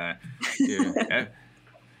fight. Yeah. Dude.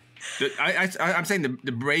 I'm saying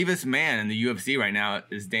the bravest man in the UFC right now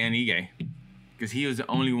is Dan Ige, because he was the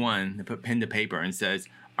only one that put pen to paper and says,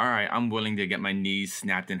 all right, I'm willing to get my knees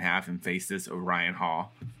snapped in half and face this Ryan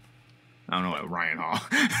Hall. I don't know what Ryan Hall.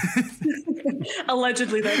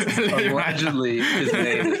 Allegedly, that's his name. Allegedly, his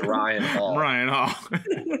name is Ryan Hall. Ryan Hall.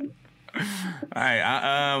 All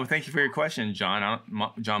right. Thank you for your question, John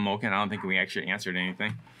Molken. I don't think we actually answered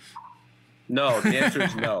anything. No, the answer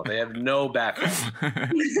is no. They have no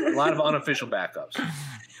backups. A lot of unofficial backups. All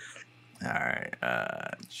right.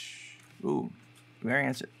 We already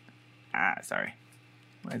answered. Sorry.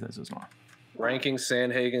 Why is that so small? Ranking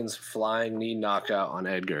Sandhagen's flying knee knockout on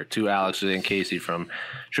Edgar. To Alex and Casey from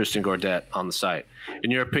Tristan Gordet on the site.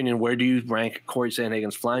 In your opinion, where do you rank Corey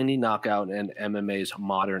Sandhagen's flying knee knockout and MMA's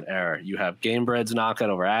modern era? You have Gamebred's knockout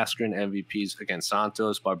over Askren, MVPs against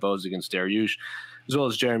Santos, Barboza against Dariush, as well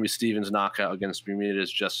as Jeremy Stevens' knockout against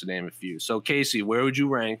Bermudez, just to name a few. So, Casey, where would you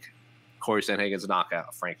rank Corey Sandhagen's knockout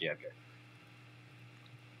of Frankie Edgar?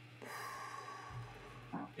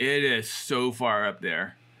 It is so far up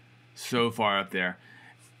there.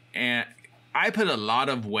 And I put a lot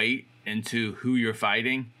of weight into who you're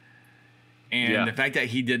fighting. And the fact that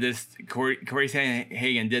he did this, Corey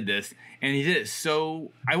Sandhagen did this, and he did it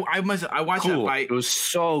so. I watched that fight. It was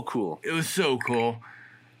so cool.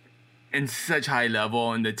 And such high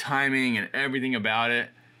level, and the timing and everything about it,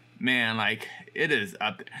 man, like it is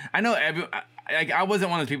up there. I know I wasn't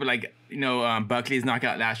one of those people Buckley's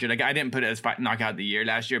knockout last year. Like I didn't put it as knockout of the year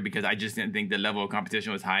last year because I just didn't think the level of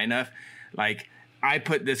competition was high enough. Like I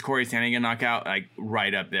put this Corey Sandhagen knockout like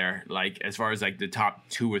right up there, like as far as like the top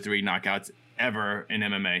 2 or 3 knockouts ever in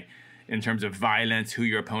MMA in terms of violence, who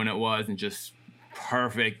your opponent was, and just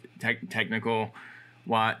perfect technical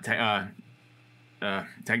wise. Technique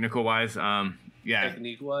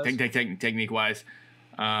wise. Technique wise.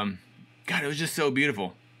 God, it was just so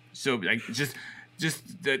beautiful. So like just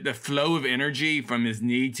the flow of energy from his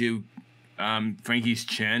knee to Frankie's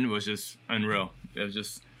chin was just unreal. It was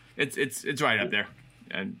just it's right up there.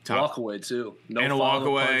 And walk away too. No and a walk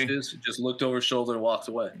away. Punches, just looked over his shoulder and walked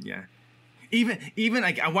away. Yeah. Even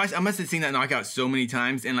like I must have seen that knockout so many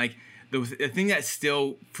times, and like the thing that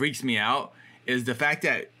still freaks me out is the fact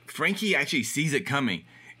that Frankie actually sees it coming,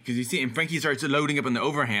 because you see, and Frankie starts loading up on the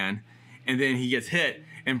overhand, and then he gets hit,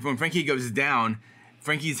 and when Frankie goes down,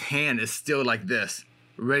 Frankie's hand is still like this,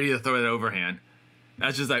 ready to throw that overhand.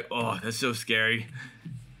 That's just like, oh, that's so scary.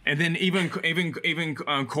 And then even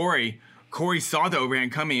Corey saw the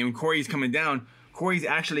overhand coming, and Corey's coming down. Corey's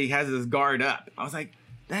actually has his guard up. I was like,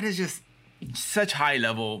 that is just such high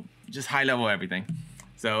level everything.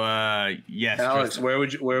 So yes, Alex, where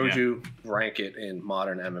would you rank it in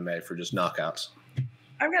modern MMA for just knockouts?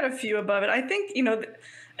 I've got a few above it. I think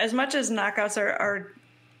as much as knockouts are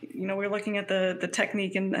we're looking at the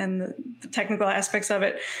technique and the technical aspects of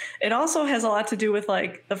it. It also has a lot to do with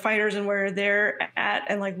like the fighters and where they're at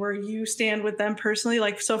and like where you stand with them personally.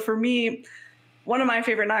 Like, so for me, one of my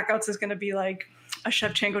favorite knockouts is going to be like a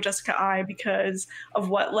Shevchenko Jessica Eye because of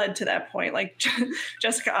what led to that point. Like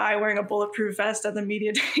Jessica Eye wearing a bulletproof vest at the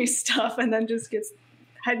media day stuff and then just gets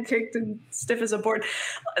head kicked and stiff as a board.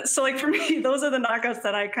 So like for me, those are the knockouts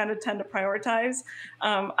that I kind of tend to prioritize.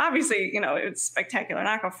 Obviously, it's spectacular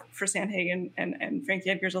knockout for Sandhagen and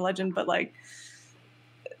Frankie Edgar's a legend, but like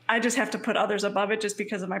I just have to put others above it just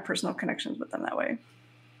because of my personal connections with them that way.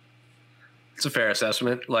 It's a fair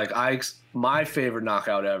assessment. Like my favorite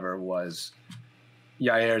knockout ever was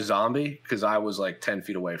Yair Zombie because I was like 10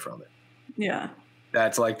 feet away from it. Yeah.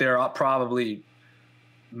 That's like they're probably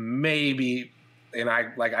maybe, and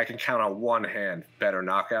I can count on one hand better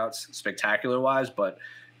knockouts spectacular wise, but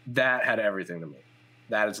that had everything to me.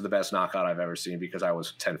 That is the best knockout I've ever seen because I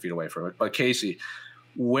was 10 feet away from it. But Casey,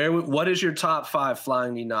 What is your top 5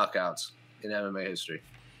 flying knee knockouts in MMA history?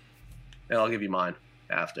 And I'll give you mine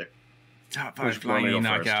after. Top 5 flying knee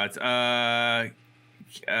knockouts.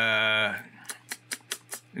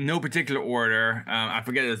 In no particular order. I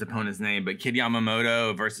forget his opponent's name, but Kid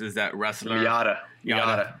Yamamoto versus that wrestler. Yada.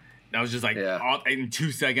 That was just like all, in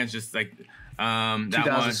 2 seconds, just like that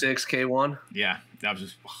 2006 one. K1. Yeah, that was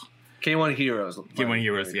just K1 Heroes. K1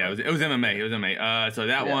 Heroes. Yeah, it was MMA. It was MMA. So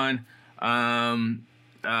that one.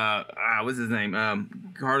 What's his name?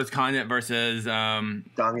 Carlos Condit versus Dong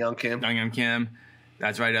Young Kim.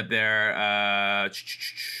 That's right up there.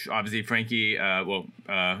 Obviously Frankie.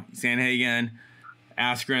 Sandhagen,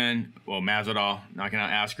 Askren. Well, Masvidal knocking out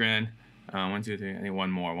Askren. 1, 2, 3. I think one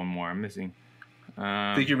more. I'm missing.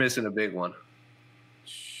 I think you're missing a big one.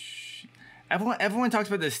 Everyone talks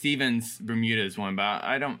about the Stevens Bermudez one, but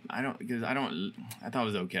I thought it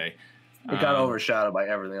was okay. It got overshadowed by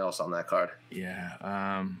everything else on that card.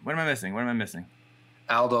 Yeah. What am I missing?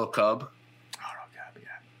 Aldo Cub.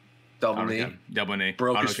 Double knee.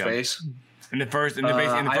 Broke his face. In the first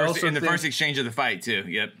exchange of the fight too.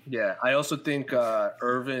 Yep. Yeah. I also think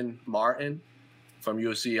Irvin Martin from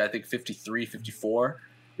UFC, I think 53, 54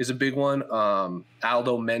 is a big one.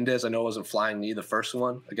 Aldo Mendez, I know it wasn't flying knee, the first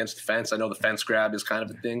one against the fence. I know the fence grab is kind of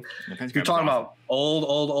a thing. You're talking about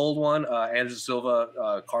old one. Anderson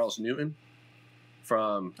Silva, Carlos Newton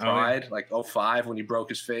from Pride, like 05 when he broke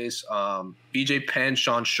his face. BJ Penn,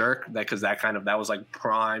 Sean Shirk, that was like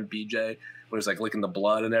prime BJ when he was like licking the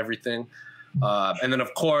blood and everything. And then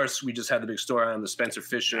of course we just had the big story on the Spencer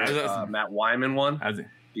Fisher, Matt Wyman one,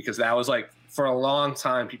 because that was like for a long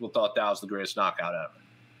time people thought that was the greatest knockout ever.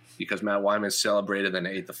 Because Matt Wyman celebrated and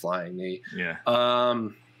ate the flying knee. Yeah.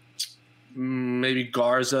 Maybe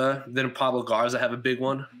Garza. Didn't Pablo Garza have a big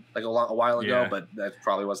one like a while ago? Yeah. But that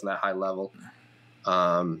probably wasn't that high level.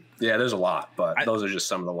 There's a lot, but those are just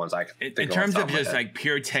some of the ones I can think of. In terms of just like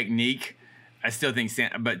pure technique, I still think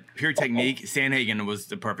Sandhagen was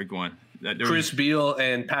the perfect one. Chris Beal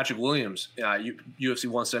and Patrick Williams, UFC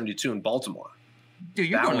 172 in Baltimore. Dude,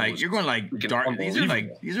 you're going like dark. These are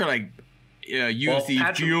like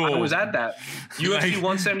UFC fuel. I was at that. UFC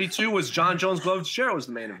 172 was John Jones Glover Teixeira was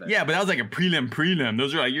the main event. Yeah, but that was like a prelim.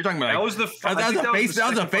 Those are like you're talking about. Like, that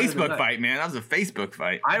was a Facebook fight, man. That was a Facebook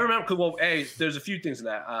fight. I remember. Well, there's a few things in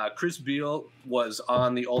that. Chris Beal was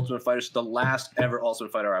on the Ultimate Fighter, the last ever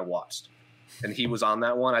Ultimate Fighter I watched, and he was on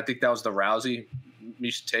that one. I think that was the Rousey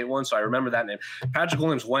Miesha Tate one, so I remember that name. Patrick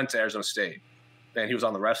Williams went to Arizona State, and he was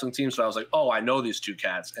on the wrestling team, so I was like, oh, I know these two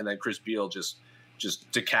cats, and then Chris Beal just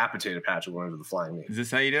decapitated Patrick Williams with a flying knee. Is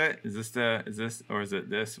this how you do it? Is this or is it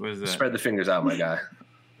this? What is that? Spread the fingers out, my guy.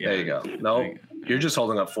 Yeah. There you go. No, you're just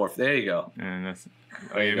holding up 4. There you go. And that's.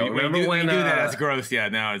 Remember when you do that? That's gross. Yeah,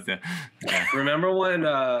 now it's. Remember when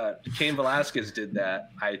Cain Velasquez did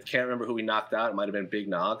that? I can't remember who he knocked out. It might have been Big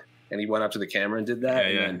Nog, and he went up to the camera and did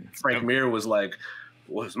that. Yeah, and then Frank Mir was like,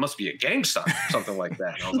 "Well, it must be a gang sign," something like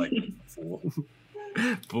that. And I was like,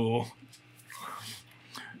 "Fool."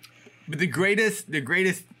 But the greatest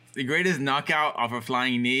knockout off a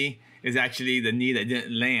flying knee is actually the knee that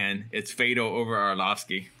didn't land. It's Fedor over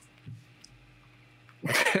Arlovsky.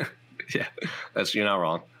 Yeah, you're not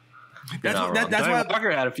wrong. That's why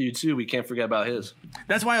Walker had a few too. We can't forget about his.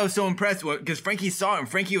 That's why I was so impressed because Frankie saw him.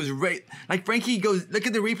 Frankie was ready. Like Frankie goes, look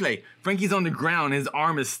at the replay. Frankie's on the ground. His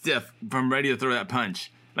arm is stiff from ready to throw that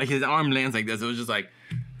punch. Like his arm lands like this. It was just like,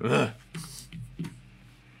 ugh.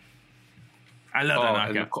 I love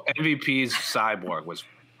that knockout. MVP's Cyborg was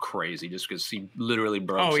crazy just because he literally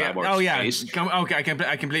broke Cyborg's face. Okay, I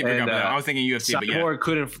completely forgot about that. I was thinking UFC,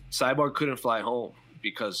 Cyborg couldn't fly home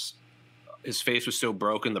because his face was so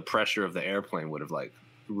broken. The pressure of the airplane would have like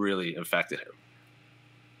really affected him.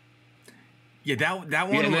 Yeah, that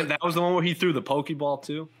one. And that was the one where he threw the Pokeball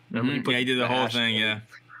too. Remember? He did the whole thing. Yeah.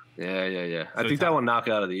 Yeah. I think that one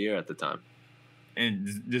knockout of the year at the time, and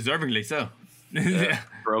deservingly so.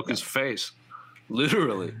 Broke his face.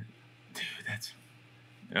 Literally. Dude, that's...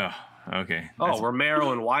 Oh, okay.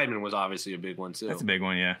 Romero and Weidman was obviously a big one, too. That's a big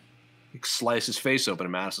one, yeah. He sliced his face open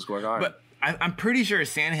in Madison Square Garden. But I'm pretty sure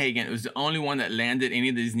Sandhagen was the only one that landed any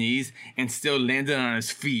of these knees and still landed on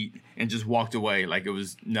his feet and just walked away like it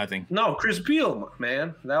was nothing. No, Chris Beal,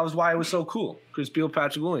 man. That was why it was so cool. Chris Beal,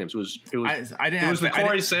 Patrick Williams. It was the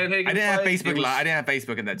Corey Sandhagen I didn't have Facebook Live. I didn't have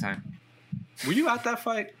Facebook at that time. Were you at that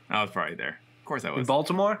fight? I was probably there. Of course I was. In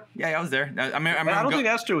Baltimore? Yeah, I was there. I don't think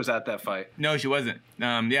Esther was at that fight. No, she wasn't.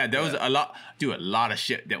 There was a lot of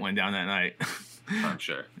shit that went down that night. I'm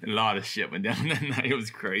sure. A lot of shit went down that night. It was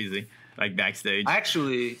crazy. Like backstage.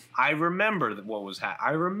 Actually, I remember what was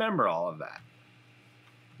I remember all of that.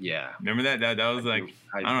 Yeah. Remember that? That was like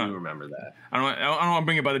I do remember that. I don't want to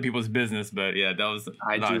bring up other people's business, but yeah, that was.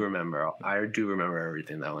 I do remember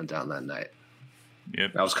everything that went down that night.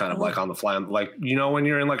 Yep. That was kind of like on the fly, like, you know, when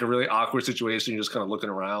you're in like a really awkward situation, you're just kind of looking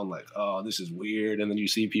around like, oh, this is weird, and then you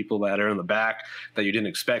see people that are in the back that you didn't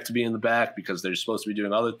expect to be in the back because they're supposed to be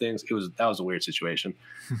doing other things. That was a weird situation.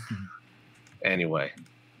 Anyway,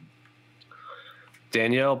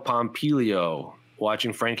 Danielle Pompilio,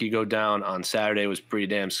 watching Frankie go down on Saturday was pretty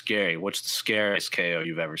damn scary. What's the scariest KO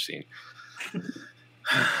you've ever seen?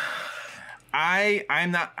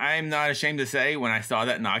 I'm not ashamed to say when I saw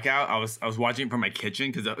that knockout, I was watching it from my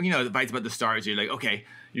kitchen because the fight's about to start. So you're like, okay,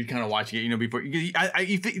 you're kind of watching it, before you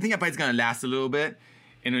think that fight's gonna last a little bit,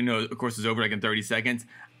 and of course it's over like in 30 seconds.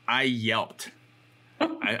 I yelped.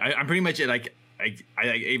 I'm pretty much like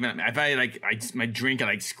my drink, I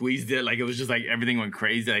like squeezed it, like it was just like everything went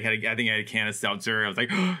crazy. I think I had a can of seltzer. I was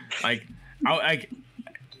like,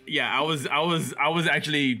 I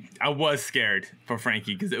was scared for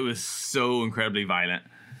Frankie because it was so incredibly violent.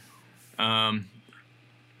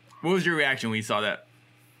 What was your reaction when you saw that,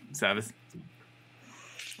 Savas?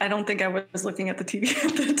 I don't think I was looking at the TV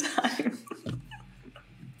at the time.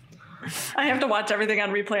 I have to watch everything on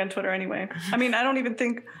replay on Twitter anyway. I mean, I don't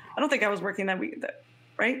think I was working that week,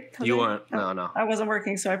 right? You weren't? No. I wasn't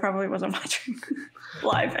working, so I probably wasn't watching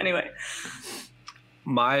live anyway.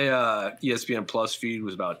 My ESPN Plus feed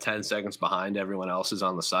was about 10 seconds behind everyone else's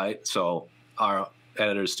on the site. So our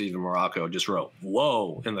editor, Steven Morocco, just wrote,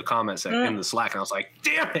 whoa, in the comment section, in the Slack. And I was like,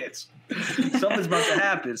 damn it. Something's about to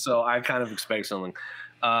happen. So I kind of expect something.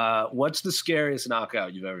 What's the scariest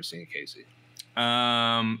knockout you've ever seen, Casey?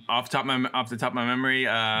 Off the top of my memory,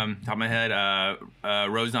 top of my head,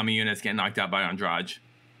 Rose Namajunas getting knocked out by Andrade.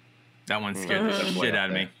 That one scared the shit out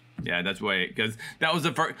of me. Yeah, that's way, because that was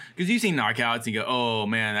the first. Because you see knockouts and you go, "Oh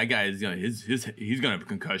man, that guy is he's gonna have a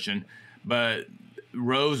concussion," but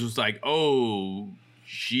Rose was like, "Oh,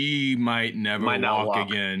 she might never walk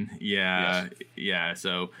again." Yeah, yes. Yeah.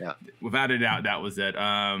 So without a doubt, that was it.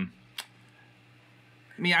 I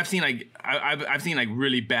mean, I've seen like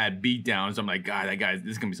really bad beatdowns. I'm like, God, that guy, this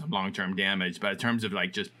is gonna be some long term damage. But in terms of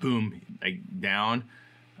like just boom, like down.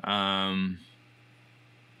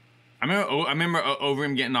 I remember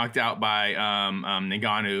Overeem getting knocked out by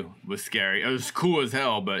Ngannou was scary. It was cool as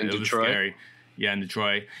hell, but it was scary. Yeah, in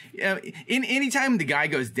Detroit. Yeah, any time the guy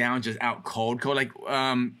goes down just out cold, like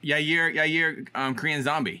Yair, Korean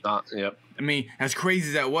Zombie. Yep. I mean, as crazy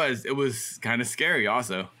as that was, it was kind of scary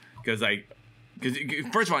also because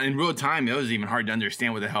first of all, in real time, it was even hard to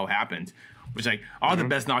understand what the hell happened. Which like all the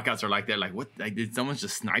best knockouts are like that. Like what? Like did someone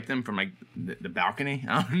just snipe them from like the balcony?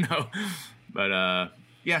 I don't know, but.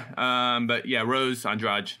 Yeah, Rose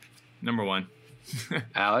Andrade, number one.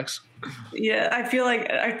 Alex? Yeah, I feel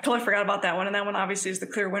like I totally forgot about that one. And that one obviously is the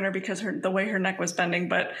clear winner because the way her neck was bending.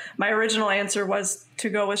 But my original answer was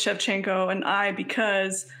to go with Shevchenko and I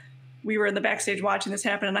because we were in the backstage watching this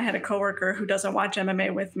happen and I had a coworker who doesn't watch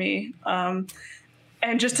MMA with me.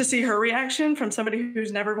 And just to see her reaction from somebody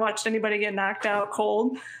who's never watched anybody get knocked out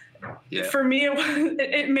cold. Yeah. For me,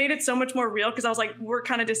 it made it so much more real because I was like, we're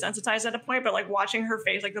kind of desensitized at a point, but like watching her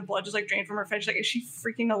face, like the blood just like drained from her face. Like, is she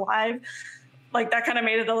freaking alive? Like that kind of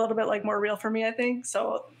made it a little bit like more real for me, I think.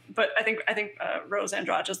 So, but I think Rose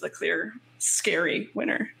Andrade is the clear scary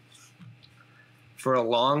winner. For a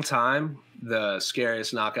long time, the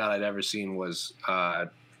scariest knockout I'd ever seen was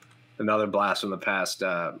another blast from the past,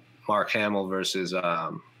 Mark Hamill versus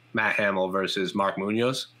Matt Hamill versus Mark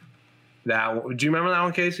Munoz. Do you remember that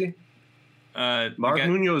one, Casey? Mark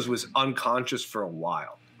Munoz was unconscious for a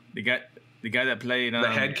while. The guy that played the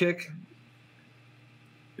head kick.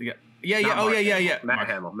 Yeah. Matt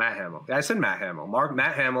Hamill. I said Matt Hamill.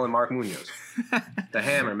 Matt Hamill and Mark Munoz. The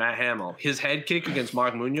Hammer, Matt Hamill. His head kick against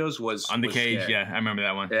Mark Munoz was on the cage. Dead. Yeah, I remember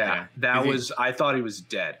that one. Yeah. That was. I thought he was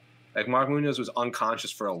dead. Like Mark Munoz was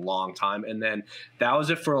unconscious for a long time, and then that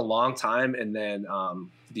was it for a long time, and then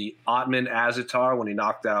the Otman Azatar when he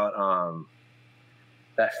knocked out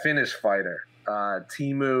that Finnish fighter,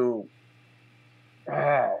 Timu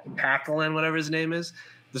Pakalin, whatever his name is.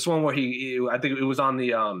 This one where I think it was on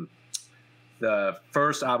the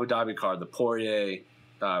first Abu Dhabi card, the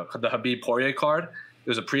Khabib Poirier card. It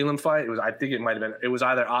was a prelim fight. I think it might have been. It was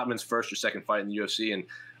either Otman's first or second fight in the UFC, and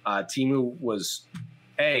Timu was.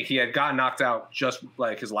 He had gotten knocked out just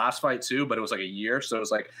like his last fight too, but it was like a year. So it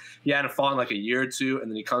was like he hadn't fought in like a year or two,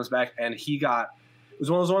 and then he comes back and it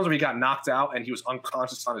was one of those ones where he got knocked out and he was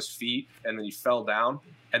unconscious on his feet, and then he fell down,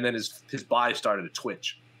 and then his body started to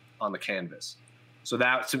twitch on the canvas. So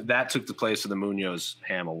that took the place of the Munoz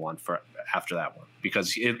Hamill one for after that one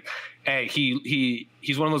because he's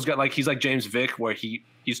one of those guys, like he's like James Vick where he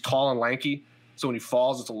he's tall and lanky, so when he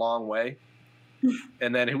falls, it's a long way.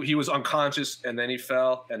 And then he was unconscious, and then he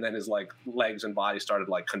fell, and then his like legs and body started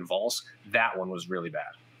like convulse. That one was really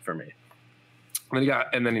bad for me.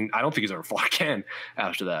 And then I don't think he's ever fought again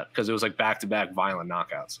after that because it was like back-to-back violent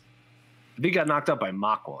knockouts. I think he got knocked out by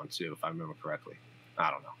Makwan too, if I remember correctly. I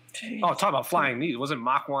don't know. Jeez. Oh, talk about flying knees. Wasn't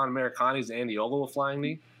Makwan Americani's Andy Ogle a flying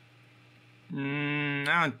knee? I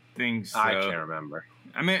don't think so. I can't remember.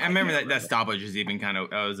 I remember that stoppage was even that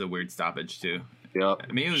was a weird stoppage too. Yep.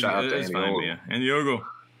 I mean, it was fine. Yeah. Andy Ogle.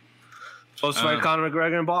 Supposed to fight Conor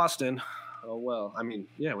McGregor in Boston. Oh, well. I mean,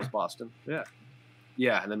 yeah, it was Boston. Yeah.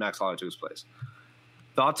 Yeah, and then Max Holloway took his place.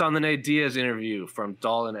 Thoughts on the Nate Diaz interview from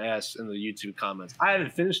Dolan S in the YouTube comments. I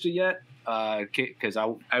haven't finished it yet because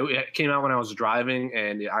it came out when I was driving,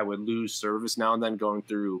 and I would lose service now and then going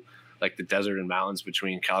through like the desert and mountains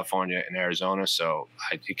between California and Arizona. So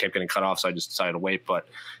it kept getting cut off, so I just decided to wait. But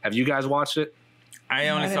have you guys watched it? I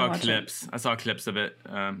only saw clips. I saw clips of it.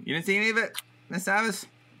 You didn't see any of it, Miss Savas?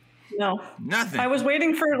 No. Nothing. I was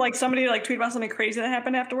waiting for like somebody to like tweet about something crazy that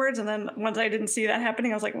happened afterwards, and then once I didn't see that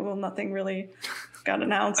happening, I was like, well, nothing really got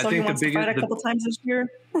announced. So he wants to fight a couple times this year.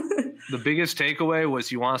 The biggest takeaway was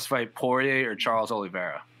he wants to fight Poirier or Charles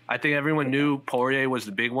Oliveira. I think everyone knew Poirier was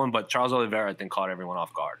the big one, but Charles Oliveira, I think, caught everyone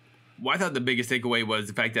off guard. Well, I thought the biggest takeaway was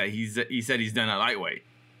the fact that he said he's done a lightweight,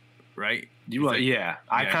 right? Yeah.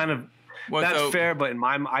 I kind of. Well, that's fair, but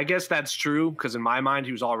I guess that's true because in my mind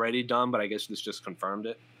he was already done, but I guess this just confirmed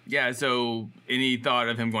it. Yeah. So any thought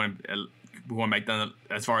of him going back down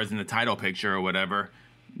as far as in the title picture or whatever,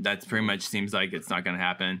 that's pretty much seems like it's not going to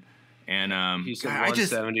happen. And he said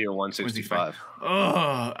 170 or 165.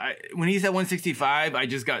 When he said 165, I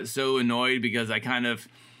just got so annoyed because I kind of,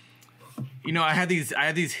 I have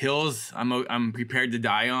these hills I'm prepared to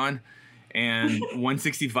die on, and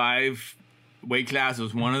 165. Weight class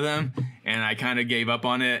was one of them, and I kind of gave up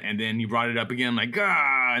on it. And then he brought it up again. I'm like,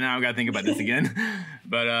 now I got to think about this again.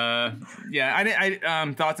 But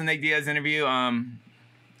I thoughts on Nate Diaz interview. I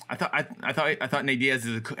thought Nate Diaz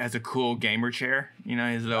has a cool gamer chair.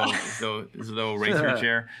 His little racer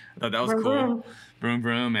chair. I thought that was cool. Vroom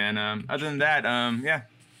vroom. And other than that,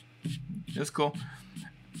 it was cool.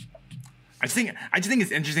 I just think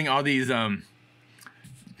it's interesting all these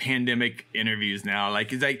pandemic interviews now,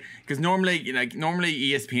 because normally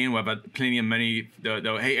ESPN will have plenty of money.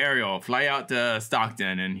 They'll hey Ariel, fly out to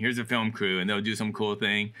Stockton and here's a film crew, and they'll do some cool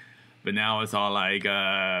thing. But now it's all like,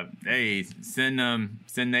 hey, send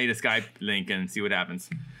Nate a Skype link and see what happens.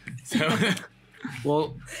 So,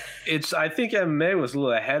 well, I think MMA was a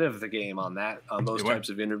little ahead of the game on those types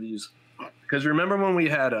of interviews. Because remember when we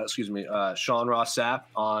had Sean Ross Sapp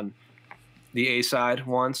on the A side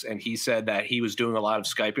once, and he said that he was doing a lot of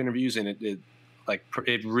Skype interviews, and it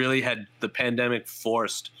really had the pandemic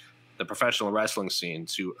forced the professional wrestling scene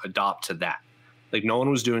to adopt to that. Like no one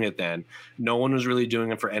was doing it then. No one was really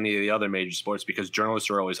doing it for any of the other major sports because journalists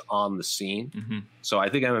are always on the scene. Mm-hmm. So I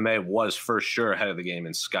think MMA was for sure ahead of the game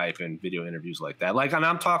in Skype and video interviews like that. And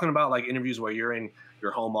I'm talking about like interviews where you're in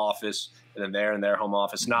your home office and then they're in their home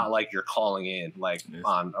office, not like you're calling in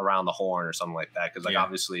on Around the Horn or something like that. Because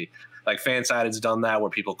obviously like Fansided's done that where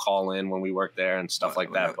people call in when we work there and stuff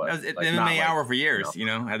like that. But it was the MMA Hour for years.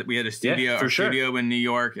 We had a studio, studio in New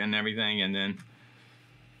York and everything, and then.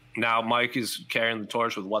 Now Mike is carrying the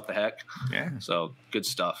torch with What the Heck. Yeah. So good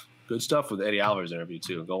stuff. Good stuff with Eddie Alvarez interview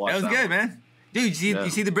too. Go watch that. That was good, man. Dude, you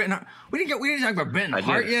see the Bretton Hart? We didn't talk about Bretton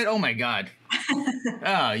Hart yet? Oh my God.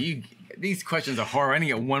 These questions are horrible. I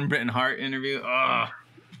didn't get one Bretton Hart interview. All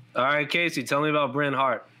right, Casey, tell me about Bretton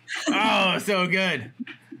Hart. Oh, so good.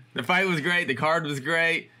 The fight was great. The card was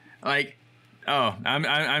great.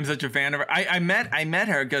 I'm such a fan of her. I met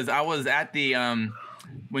her because I was at the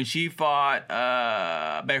when she fought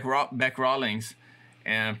Beck Rawlings,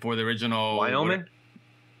 and for the original Wyoming.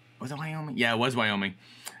 Was it Wyoming? Yeah, it was Wyoming.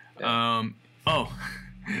 Yeah. So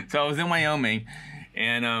I was in Wyoming,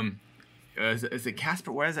 and is it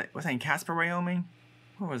Casper? Where is it? Was I in Casper, Wyoming?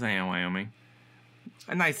 Where was I in Wyoming?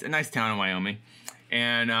 A nice town in Wyoming.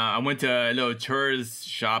 And I went to a little tourist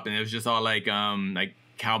shop, and it was just all like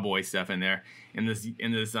cowboy stuff in there. And this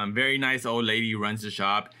very nice old lady runs the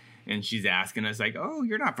shop, and she's asking us like, "Oh,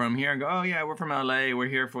 you're not from here?" I go, "Oh yeah, we're from LA. We're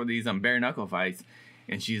here for these bare knuckle fights."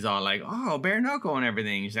 And she's all like, "Oh, bare knuckle and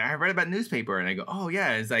everything." She's like, "I read about newspaper." And I go, "Oh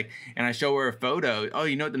yeah." It's like, and I show her a photo. "Oh,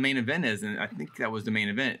 you know what the main event is?" And I think that was the main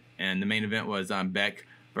event. And the main event was Beck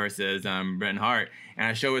versus Bretton Hart. And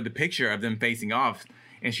I show her the picture of them facing off,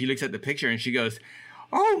 and she looks at the picture and she goes,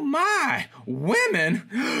 "Oh my, women!"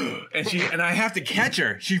 And I have to catch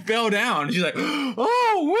her. She fell down. She's like,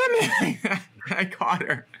 "Oh, women!" I caught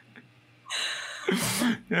her.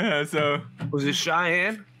 Yeah. So Was it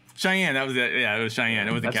Cheyenne? Cheyenne, that was it. Yeah, it was Cheyenne.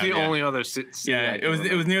 It was That's the only other city. Yeah, it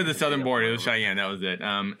was near the southern border. It was Cheyenne. That was it.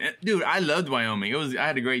 Dude, I loved Wyoming. I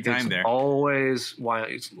had a great time there. Always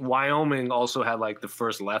Wyoming also had like the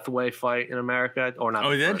first Lethway fight in America, or not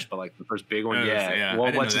the first, but like the first big one. Oh, yeah.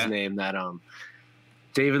 Well, what's his name? That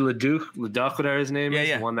David Leduc, whatever his name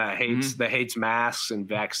is, the one that hates masks and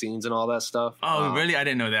vaccines and all that stuff. Oh, really? I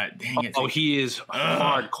didn't know that. Dang it. Oh, he is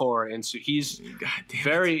hardcore, and so he's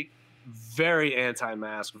very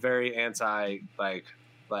anti-mask, very anti like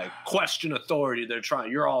question authority. They're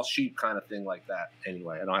trying, you're all sheep kind of thing like that.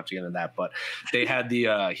 Anyway, I don't have to get into that, but they had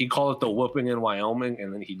the he called it the whooping in Wyoming,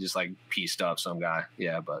 and then he just like pieced up some guy.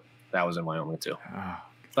 Yeah, but that was in Wyoming too.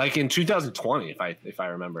 Like in 2020, if I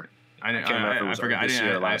remember. I forgot.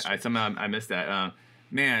 I somehow I missed that.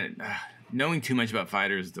 Man, knowing too much about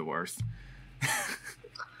fighters is the worst.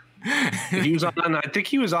 He was on. I think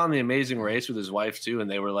he was on The Amazing Race with his wife too, and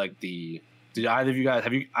they were like Did either of you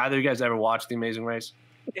guys ever watched The Amazing Race?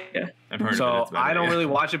 Yeah, I've heard. So I don't really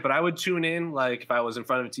watch it, but I would tune in like if I was in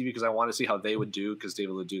front of a TV because I want to see how they would do. Because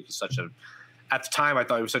David Leduc is at the time I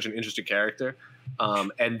thought he was such an interesting character,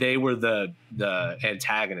 and they were the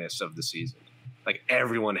antagonists of the season. Like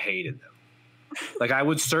everyone hated them. Like I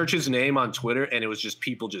would search his name on Twitter, and it was just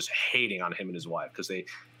people just hating on him and his wife because they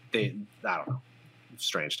I don't know.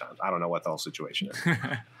 Strange times. I don't know what the whole situation is. All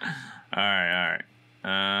right.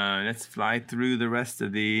 Let's fly through the rest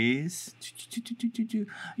of these.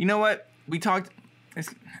 You know what? We talked.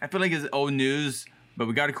 I feel like it's old news, but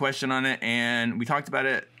we got a question on it, and we talked about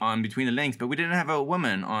it on Between the Links, but we didn't have a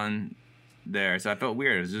woman on there, so I felt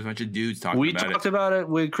weird. It was just a bunch of dudes talking about it. We talked about it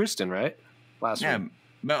with Kristen, right? Last week.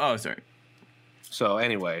 But sorry. So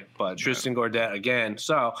anyway, but Tristan Gordet again.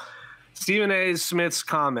 So Stephen A. Smith's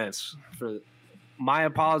comments for. My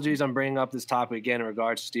apologies, I'm bringing up this topic again in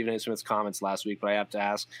regards to Stephen A. Smith's comments last week, but I have to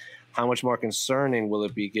ask, how much more concerning will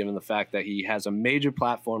it be given the fact that he has a major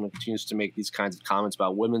platform and continues to make these kinds of comments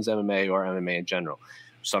about women's MMA or MMA in general?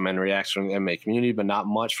 Some in reaction from the MMA community, but not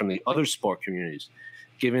much from the other sport communities,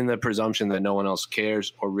 given the presumption that no one else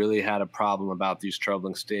cares or really had a problem about these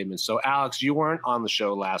troubling statements. So, Alex, you weren't on the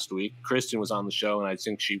show last week. Kristen was on the show, and I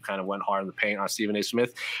think she kind of went hard in the paint on Stephen A.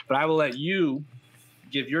 Smith, but I will let you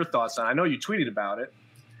give your thoughts on. I know you tweeted about it,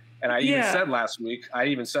 and I even said last week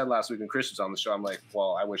when Chris was on the show, I'm like,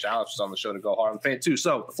 well, I wish Alex was on the show to go hard on the paint too.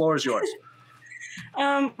 So the floor is yours.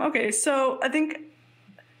 Okay, so I think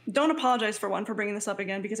don't apologize for bringing this up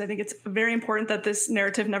again, because I think it's very important that this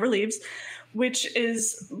narrative never leaves, which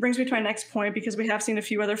brings me to my next point, because we have seen a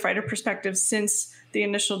few other fighter perspectives since the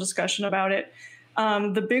initial discussion about it.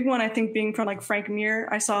 The big one, I think, being from like Frank Mir.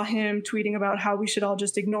 I saw him tweeting about how we should all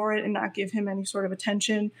just ignore it and not give him any sort of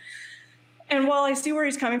attention. And while I see where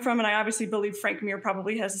he's coming from, and I obviously believe Frank Mir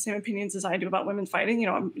probably has the same opinions as I do about women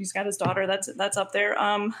fighting, he's got his daughter, that's up there.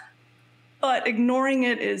 But ignoring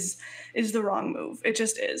it is the wrong move. It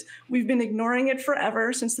just is. We've been ignoring it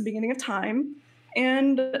forever since the beginning of time.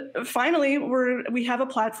 And finally, we have a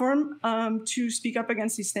platform to speak up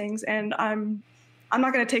against these things. And I'm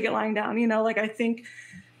not going to take it lying down. I think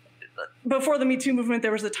before the Me Too movement,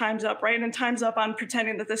 there was the Time's Up, right? And Time's Up on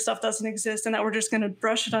pretending that this stuff doesn't exist and that we're just going to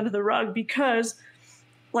brush it under the rug because,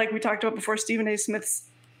 like we talked about before, Stephen A. Smith's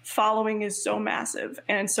following is so massive.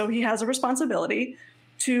 And so he has a responsibility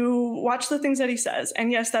to watch the things that he says.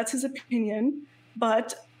 And yes, that's his opinion,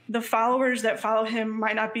 but the followers that follow him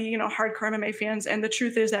might not be, hardcore MMA fans. And the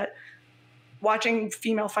truth is that watching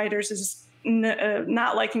female fighters is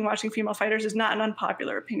not liking watching female fighters is not an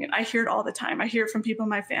unpopular opinion. I hear it all the time. I hear it from people in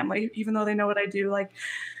my family, even though they know what I do.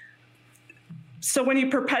 So when you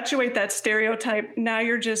perpetuate that stereotype, now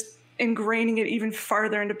you're just ingraining it even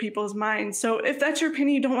farther into people's minds. So if that's your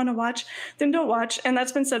opinion, you don't want to watch, then don't watch. And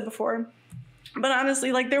that's been said before. But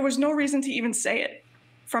honestly, there was no reason to even say it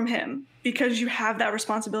from him, because you have that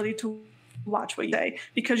responsibility to watch what you say,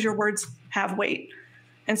 because your words have weight.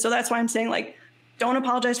 And so that's why I'm saying, don't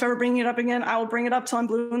apologize for ever bringing it up again. I will bring it up till I'm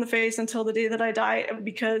blue in the face until the day that I die,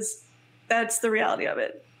 because that's the reality of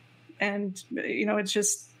it. And, it's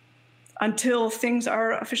just until things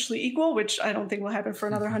are officially equal, which I don't think will happen for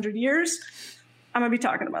another 100 years, I'm going to be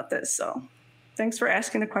talking about this. So thanks for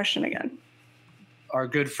asking the question again. Our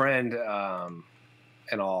good friend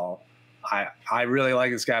and all, I really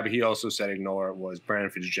like this guy, but he also said ignore it, was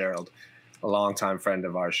Brandon Fitzgerald, a longtime friend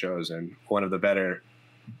of our shows and one of the better,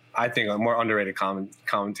 I think, more underrated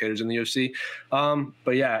commentators in the UFC.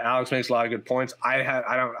 But yeah, Alex makes a lot of good points. I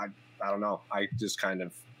don't know. I just kind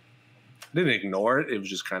of didn't ignore it. It was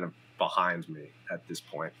just kind of behind me at this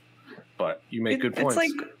point. But you make good points.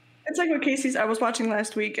 It's like what I was watching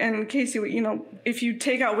last week, and Casey, if you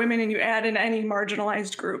take out women and you add in any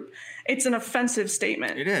marginalized group, it's an offensive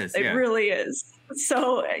statement. It is. It really is.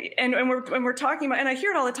 So, and we're talking about, and I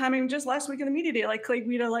hear it all the time. I mean, just last week in the media day, like Clay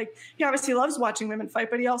Guida, he obviously loves watching women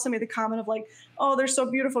fight, but he also made the comment of oh, they're so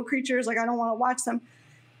beautiful creatures. I don't want to watch them.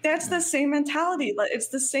 That's the same mentality. It's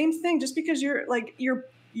the same thing. Just because you're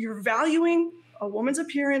valuing a woman's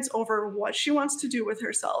appearance over what she wants to do with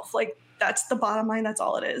herself. That's the bottom line. That's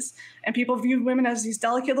all it is. And people view women as these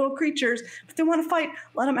delicate little creatures, but they want to fight.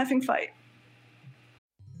 Let them effing fight.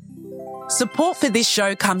 Support for this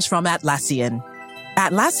show comes from Atlassian.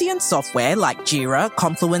 Atlassian software like Jira,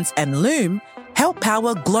 Confluence, and Loom help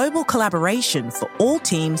power global collaboration for all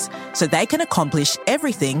teams so they can accomplish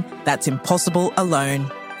everything that's impossible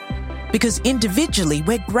alone. Because individually,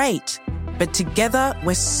 we're great, but together,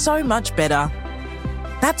 we're so much better.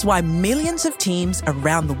 That's why millions of teams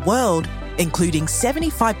around the world, including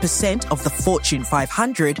 75% of the Fortune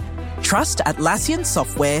 500, trust Atlassian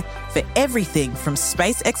software for everything from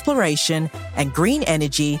space exploration and green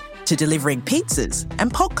energy to delivering pizzas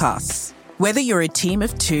and podcasts. Whether you're a team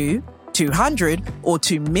of 2, 200, or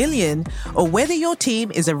 2 million, or whether your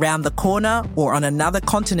team is around the corner or on another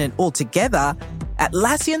continent altogether,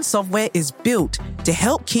 Atlassian software is built to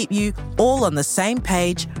help keep you all on the same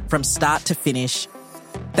page from start to finish.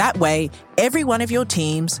 That way, every one of your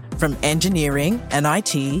teams, from engineering and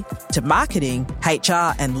IT to marketing,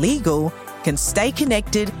 HR, and legal, can stay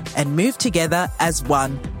connected and move together as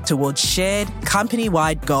one towards shared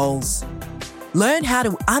company-wide goals. Learn how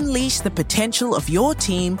to unleash the potential of your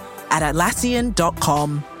team at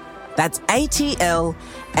Atlassian.com. That's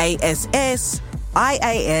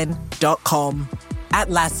Atlassian.com.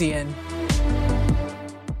 Atlassian.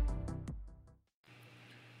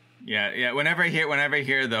 Yeah. Whenever I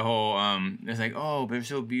hear the whole, it's like, oh, they're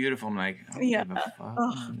so beautiful. I'm like, I don't give a fuck.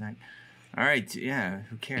 I'm like, all right, yeah,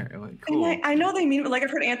 who cares? Cool. And I know they mean, I've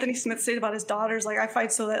heard Anthony Smith say about his daughters, I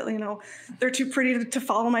fight so that, they're too pretty to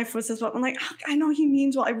follow my footsteps. But I'm like, I know he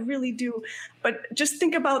means well, I really do. But just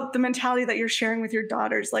think about the mentality that you're sharing with your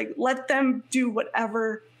daughters. Let them do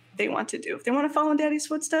whatever they want to do. If they want to follow in daddy's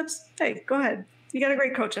footsteps, hey, go ahead. You got a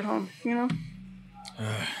great coach at home, All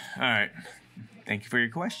right. Thank you for your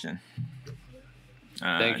question.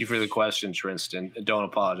 Thank you for the question, Tristan. Don't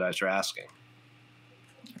apologize for asking.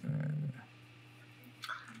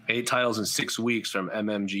 8 titles in 6 weeks from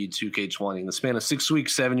MMG 2K20. In the span of 6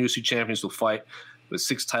 weeks, 7 UFC champions will fight with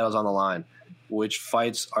 6 titles on the line. Which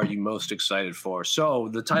fights are you most excited for? So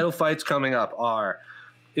the title fights coming up are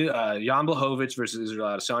Jan Blachowicz versus Israel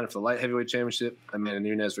Adesanya for the light heavyweight championship. Amanda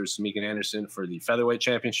Nunes versus Megan Anderson for the featherweight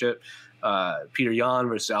championship. Peter Yan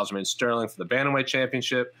versus Aljamain Sterling for the bantamweight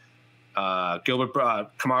championship.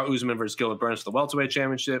 Kamaru Usman versus Gilbert Burns for the welterweight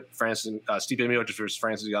championship. Stipe Miocic versus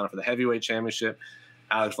Francis Ngannou for the heavyweight championship.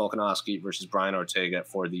 Alex Volkanovski versus Brian Ortega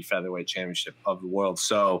for the featherweight championship of the world.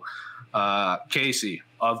 So, Casey,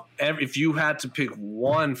 if you had to pick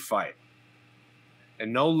one fight,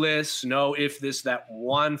 and no lists, no if this, that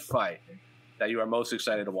one fight that you are most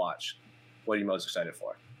excited to watch, what are you most excited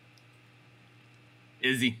for?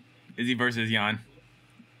 Izzy versus Jan.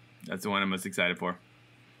 That's the one I'm most excited for.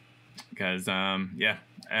 Because, I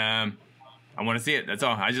want to see it. That's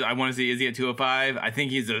all. I want to see Izzy at 205. I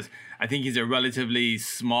think he's a relatively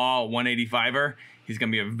small 185er. He's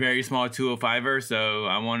gonna be a very small 205er. So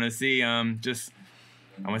I want to see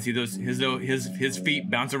I want to see his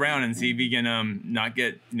feet bounce around and see if he can not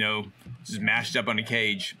get just mashed up on a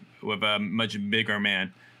cage with a much bigger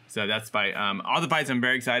man. So that's the fight. All the fights I'm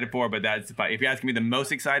very excited for, but that's the fight. If you're asking me the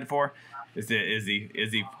most excited for, is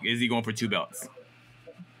Izzy going for 2 belts?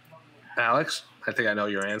 Alex, I think I know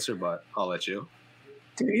your answer, but I'll let you.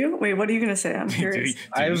 Do you? Wait, what are you going to say? I'm curious.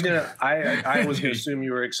 I was gonna assume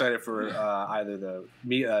you were excited for either the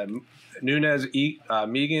Nunes,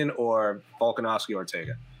 Megan, or Volkanovski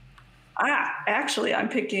Ortega. Actually, I'm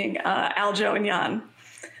picking Aljo and Jan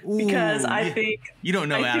because I think you don't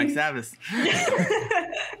know Alex Savas.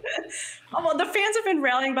 Well, the fans have been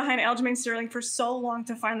rallying behind Aljamain Sterling for so long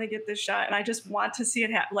to finally get this shot, and I just want to see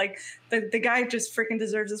it happen. The guy just freaking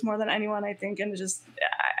deserves this more than anyone, I think, and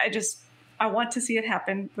I want to see it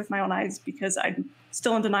happen with my own eyes because I'm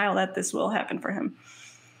still in denial that this will happen for him.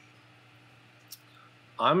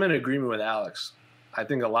 I'm in agreement with Alex. I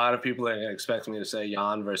think a lot of people are expecting me to say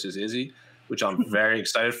Jan versus Izzy, which I'm very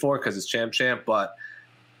excited for because it's champ, but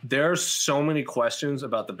there are so many questions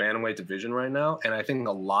about the bantamweight division right now, and I think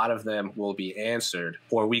a lot of them will be answered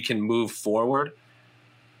or we can move forward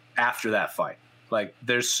after that fight.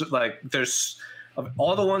 There's of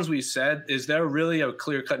all the ones we said, is there really a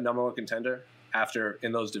clear-cut number one contender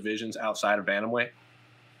in those divisions outside of bantamweight?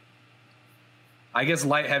 I guess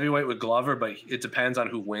light heavyweight with Glover, but it depends on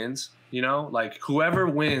who wins. You know, like whoever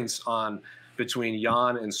wins on between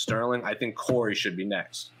Jan and Sterling, I think Corey should be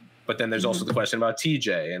next. But then there's also the question about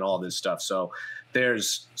TJ and all this stuff. So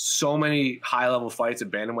there's so many high-level fights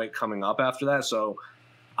at bantamweight coming up after that. So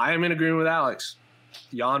I am in agreement with Alex.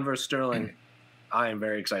 Jan versus Sterling, I am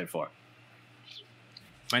very excited for.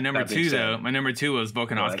 My number two was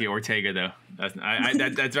Volkanovski Ortega, though. That's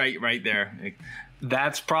right there.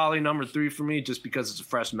 That's probably number 3 for me, just because it's a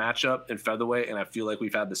fresh matchup in featherweight, and I feel like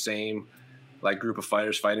we've had the same like group of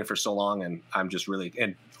fighters fighting for so long, and I'm just really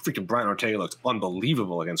and freaking Brian Ortega looked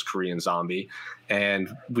unbelievable against Korean Zombie,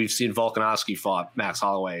 and we've seen Volkanovski fought Max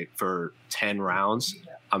Holloway for 10 rounds.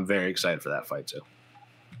 I'm very excited for that fight too.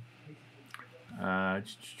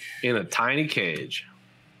 In a tiny cage.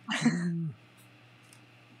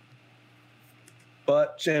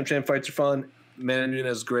 But champ fights are fun. Amanda Nunes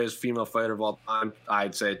is the greatest female fighter of all time.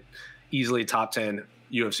 I'd say easily top 10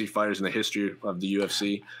 UFC fighters in the history of the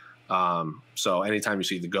UFC. So anytime you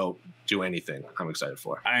see the GOAT do anything, I'm excited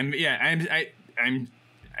for. I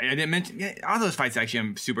didn't mention all those fights. Actually,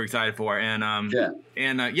 I'm super excited for, and I'm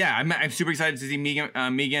super excited to see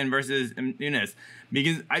Megan versus Nunes.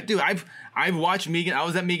 I've watched Megan. I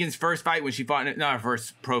was at Megan's first fight when she fought, not her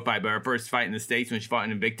first pro fight, but her first fight in the States when she fought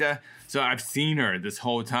in Invicta. So I've seen her this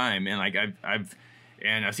whole time, and like I've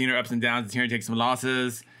seen her ups and downs. I've seen her take some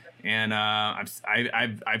losses, and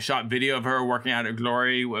I've shot video of her working out at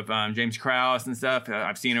Glory with James Krause and stuff.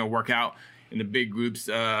 I've seen her work out in the big groups,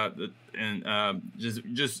 and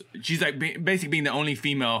just she's like basically being the only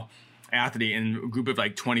female athlete in a group of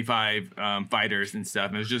like 25 fighters and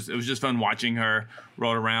stuff. And it was just fun watching her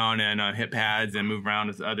roll around and hit pads and move around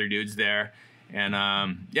with other dudes there. And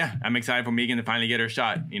I'm excited for Megan to finally get her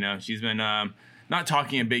shot. You know, she's been not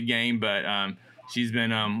talking a big game, but she's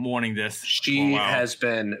been wanting this. She has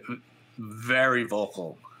been very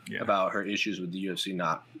vocal about her issues with the UFC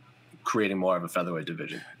not creating more of a featherweight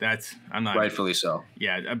division. I'm not rightfully so.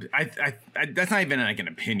 Yeah, I that's not even like an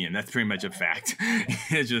opinion. That's pretty much a fact.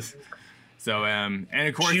 It's just so. And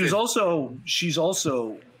of course, she's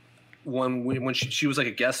also when she was like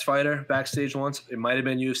a guest fighter backstage once. It might have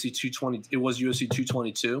been UFC 220. It was UFC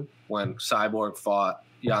 222 when Cyborg fought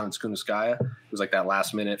Yana Kunitskaya. It was like that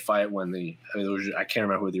last minute fight when I can't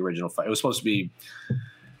remember who the original fight. It was supposed to be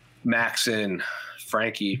Max and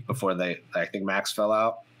Frankie before I think Max fell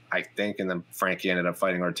out. I think, and then Frankie ended up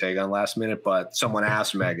fighting Ortega on last minute. But someone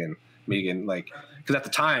asked Megan, like, because at the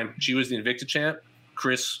time she was the Invicta champ,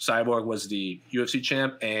 Chris Cyborg was the UFC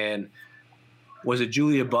champ, and was it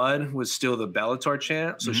Julia Budd was still the Bellator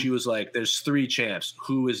champ? So she was like, "There's 3 champs.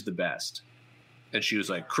 Who is the best?" And she was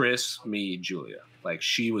like, "Chris, me, Julia." Like,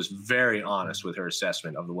 she was very honest with her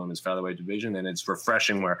assessment of the women's featherweight division, and it's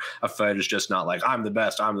refreshing where a fighter's just not like, "I'm the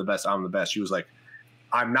best, I'm the best, I'm the best." She was like,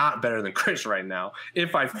 "I'm not better than Chris right now.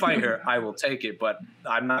 If I fight her, I will take it, but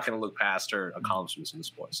I'm not going to look past her accomplishments in the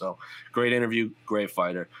sport." So great interview, great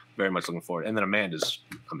fighter, very much looking forward. And then Amanda's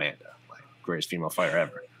Amanda, like greatest female fighter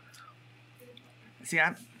ever. See,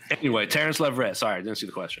 anyway, Terrence Leverett. Sorry, I didn't see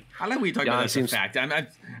the question. I like we talked about this. In fact,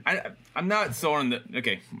 I'm not sold on the.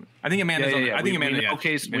 Okay, I think Amanda's. Yeah. I think Amanda.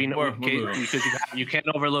 We know because you can't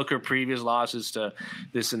overlook her previous losses to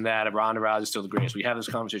this and that. Ronda Rousey's still the greatest. We have this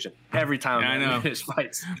conversation every time. I know. His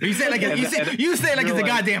fights. You say like it's a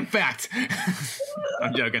goddamn fact.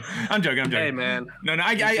 I'm joking. Hey man. No.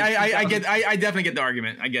 I definitely get the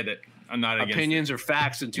argument. I get it. I'm not against opinions or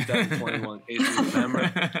facts in 2021. In case you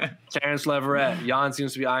remember, Terrence Leverett. Jan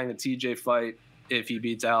seems to be eyeing the TJ fight if he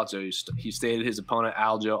beats Aljo. He stated his opponent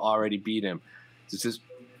Aljo already beat him. Does this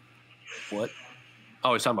what?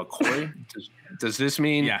 Oh, he's talking about Corey. Does this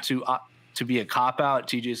mean to be a cop out?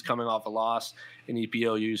 TJ's coming off a loss in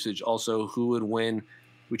EPO usage. Also, who would win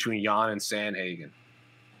between Jan and Sandhagen?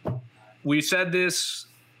 We said this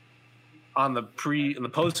on the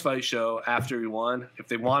post fight show after he won. If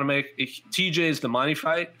they want to make TJ is the money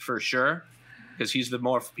fight for sure, because he's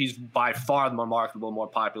by far the more marketable, more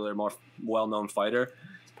popular, more well-known fighter.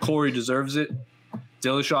 Corey deserves it.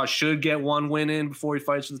 Dillashaw should get one win in before he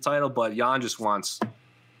fights for the title, but Jan just wants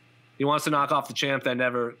to knock off the champ that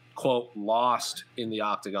never quote lost in the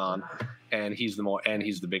octagon, and he's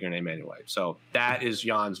the bigger name anyway. So that is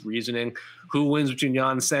Jan's reasoning. Who wins between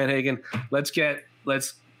Jan and Sandhagen?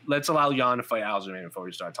 Let's allow Jan to fight Aljamain before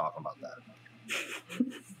we start talking about that.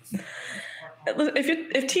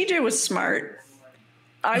 If TJ was smart,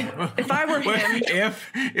 if I were him,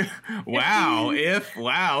 wow.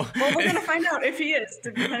 Well, we're gonna find out if he is,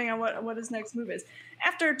 depending on what his next move is.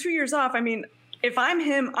 After 2 years off, I mean, if I'm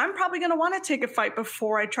him, I'm probably going to want to take a fight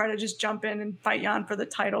before I try to just jump in and fight Jan for the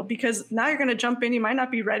title, because now you're going to jump in, you might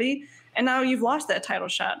not be ready, and now you've lost that title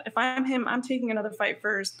shot. If I'm him, I'm taking another fight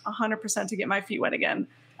first, 100% to get my feet wet again,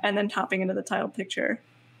 and then hopping into the title picture.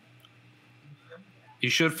 You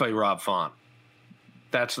should fight Rob Font.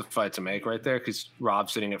 That's the fight to make right there, because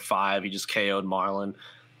Rob's sitting at 5. He just KO'd Marlon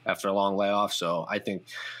after a long layoff. So I think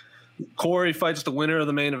Corey fights the winner of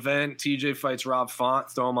the main event. TJ fights Rob Font.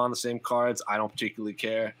 Throw them on the same cards. I don't particularly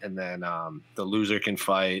care. And then the loser can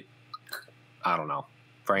fight, I don't know,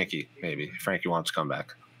 Frankie, maybe. Frankie wants to come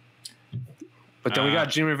back. But then we got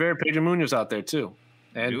Jimmy Rivera, Pedro Munoz out there too.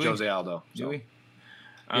 And Jose Aldo. Do we?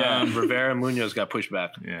 Yeah, Rivera and Munoz got pushed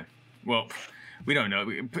back. Yeah. Well, we don't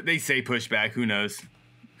know. They say pushback. Who knows?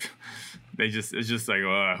 It's just like,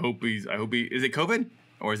 oh, I hope he. Is it COVID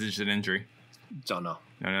or is it just an injury? Don't know.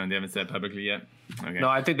 No, they haven't said publicly yet. Okay. No,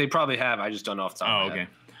 I think they probably have. I just don't know off the top of my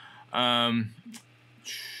head.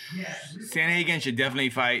 Sandhagen should definitely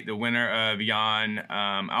fight the winner of Jan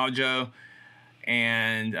Aljo,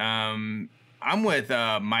 and I'm with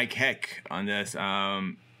Mike Heck on this.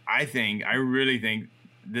 I really think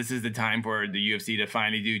this is the time for the UFC to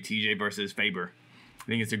finally do TJ versus Faber. I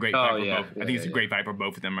think it's a great fight for both. I think it's a great fight for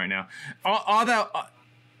both of them right now. All that,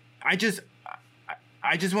 I just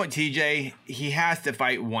want TJ. He has to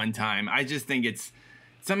fight one time. I just think it's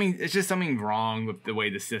just something wrong with the way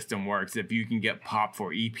the system works. If you can get popped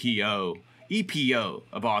for EPO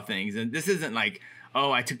of all things, and this isn't like,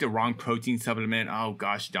 oh, I took the wrong protein supplement. Oh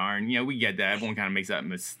gosh darn, we get that. Everyone kind of makes that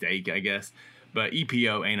mistake, I guess. But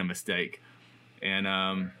EPO ain't a mistake,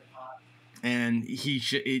 and he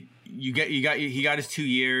should. He got his 2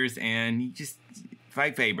 years, and he just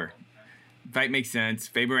fight Faber. Fight makes sense.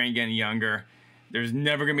 Faber ain't getting younger. There's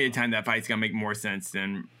never gonna be a time that fight's gonna make more sense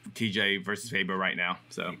than TJ versus Faber right now.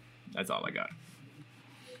 So that's all I got.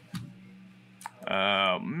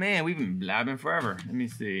 Man, we've been blabbing forever. Let me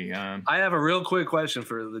see. I have a real quick question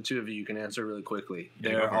for the two of you. You can answer really quickly.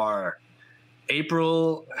 Yeah, there are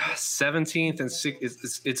April 17th and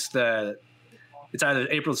it's either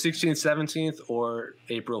April 16th, 17th, or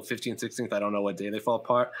April 15th, 16th. I don't know what day they fall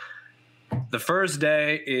apart. The first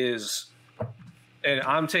day is, and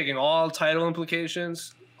I'm taking all title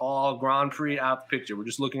implications, all Grand Prix out the picture. We're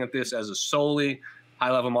just looking at this as a solely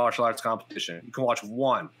high-level martial arts competition. You can watch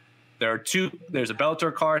one. There are two. There's a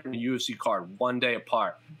Bellator card and a UFC card, one day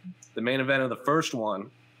apart. The main event of the first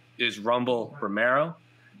one is Rumble Romero.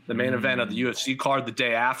 The main event of the UFC card the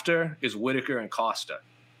day after is Whitaker and Costa.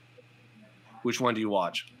 Which one do you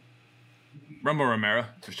watch? Rumble Romero,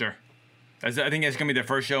 for sure. I think that's going to be the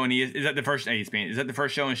first show. And is that the first ESPN? Is that the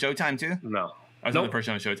first show in Showtime, too? No. That's not the first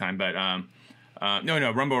show in Showtime, but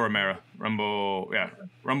no, Rumble Romero. Rumble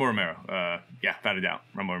Romero. Without a doubt,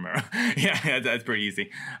 Rumble Romero. Yeah, that's pretty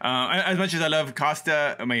easy. As much as I love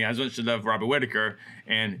Costa, as much as I love Robert Whitaker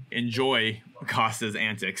and enjoy Costa's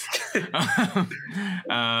antics,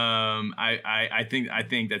 I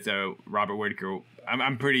think that's a Robert Whitaker.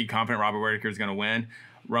 I'm pretty confident Robert Whitaker is going to win.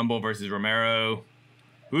 Rumble versus Romero.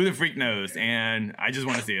 Who the freak knows? And I just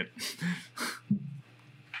want to see it.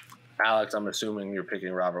 Alex, I'm assuming you're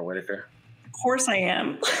picking Robert Whitaker. Of course I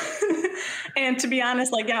am. And to be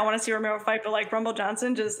honest, I want to see Romero fight, but Rumble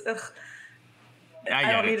Johnson, just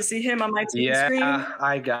I don't need to see him on my TV screen. Yeah,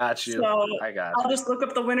 I got you. So I got you. I'll just look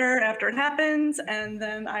up the winner after it happens, and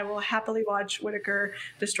then I will happily watch Whitaker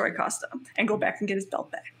destroy Costa and go back and get his belt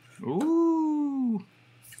back. Ooh.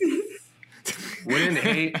 Wouldn't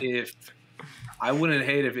hate if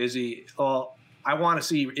Izzy. Well, I want to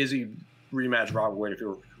see Izzy rematch Robert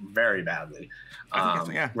Whitaker very badly.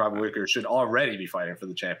 Robert Whitaker should already be fighting for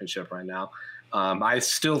the championship right now. I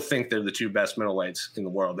still think they're the two best middleweights in the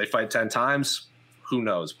world. They fight 10 times. Who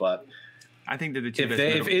knows? But I think they're the two best.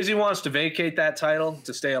 If Izzy wants to vacate that title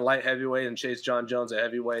to stay a light heavyweight and chase John Jones at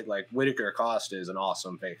heavyweight, Whitaker Costa is an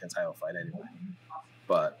awesome vacant title fight anyway.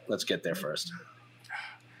 But let's get there first.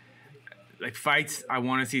 Fights I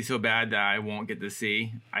want to see so bad that I won't get to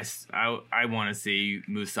see. I want to see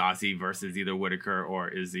Mousasi versus either Whitaker or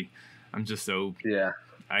Izzy. I'm just so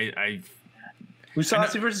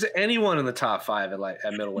Mousasi versus anyone in the top 5 at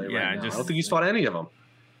middleweight right now. I don't think he's fought any of them.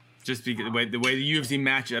 Just because the way the UFC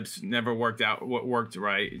matchups never worked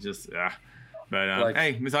right. It just but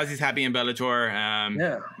hey, Mousasi's happy in Bellator.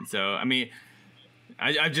 So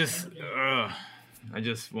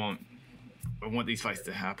I want these fights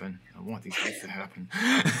to happen.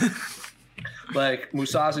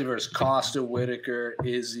 Mousasi versus Costa, Whitaker,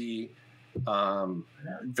 Izzy,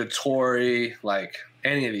 Vettori,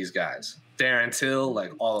 any of these guys. Darren Till,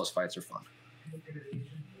 all those fights are fun.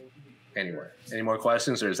 Anyway, any more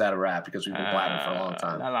questions, or is that a wrap? Because we've been blabbing for a long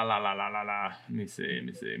time. Let me see.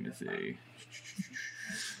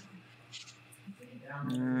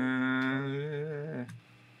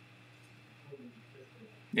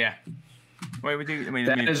 Yeah. Wait,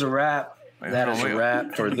 that is a wrap. That is a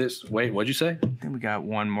wrap for this. Wait, what'd you say? I think we got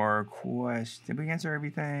one more question. Did we answer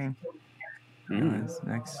everything? Next.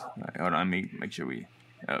 Hold on, let me make sure we.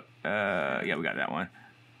 Yeah, we got that one.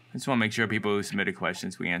 I just want to make sure people who submitted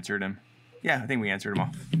questions, we answered them. Yeah, I think we answered them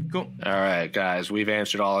all. Cool. All right, guys. We've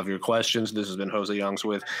answered all of your questions. This has been Jose Youngs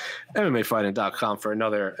with MMAfighting.com for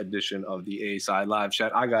another edition of the A-Side Live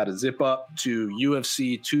Chat. I got to zip up to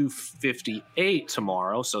UFC 258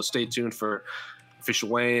 tomorrow, so stay tuned for official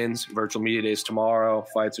weigh-ins, virtual media days tomorrow.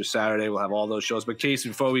 Fights are Saturday. We'll have all those shows. But, Casey,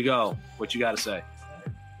 before we go, what you got to say?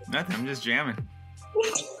 Nothing. I'm just jamming.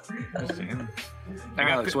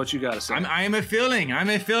 Alex, what you got to say? I am a feeling. I am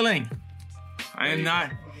not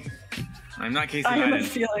Casey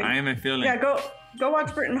Biden. I am a feeling. Yeah, go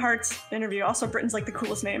watch Britton Hart's interview. Also, Britton's like the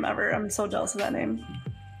coolest name ever. I'm so jealous of that name.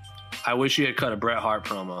 I wish you had cut a Bret Hart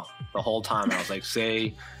promo the whole time. I was like,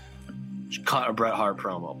 cut a Bret Hart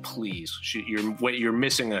promo, please. You're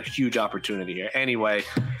missing a huge opportunity here. Anyway,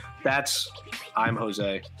 I'm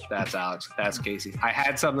Jose. That's Alex. That's Casey. I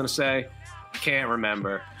had something to say. Can't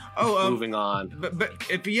remember. Moving on. But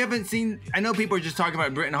if you haven't seen, I know people are just talking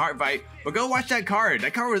about Britton Hart fight, but go watch that card.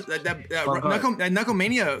 That card was that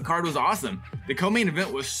Knucklemania card was awesome. The co-main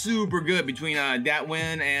event was super good between Dat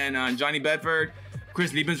Nguyen and Johnny Bedford.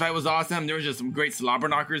 Chris Liebman's fight was awesome. There was just some great slobber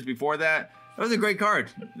knockers before that. That was a great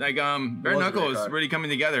card. Like Bare Knuckle was really coming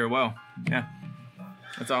together well. Yeah.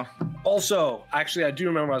 That's all. Also, actually, I do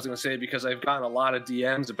remember what I was going to say because I've gotten a lot of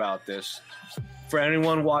DMs about this. For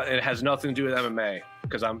anyone, it has nothing to do with MMA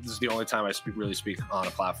because this is the only time I really speak on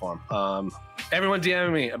a platform. Everyone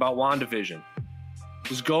DMing me about WandaVision.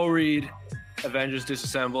 Just go read Avengers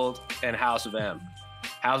Disassembled and House of M.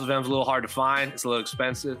 House of M is a little hard to find. It's a little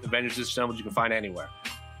expensive. Avengers Disassembled you can find anywhere.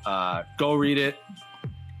 Go read it.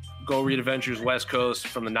 Go read Avengers West Coast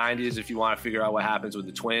from the 90s if you want to figure out what happens with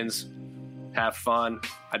the twins. Have fun.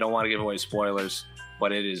 I don't want to give away spoilers,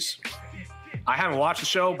 but it is. I haven't watched the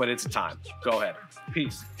show, but it's a time. Go ahead.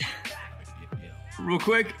 Peace. Real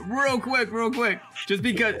quick. Just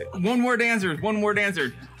because one word answered.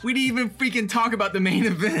 We didn't even freaking talk about the main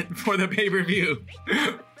event for the pay-per-view.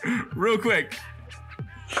 Real quick.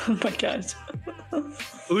 Oh my gosh.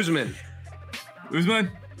 Usman. Who do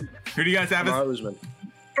you guys have? Usman.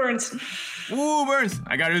 Burns. Ooh, Burns.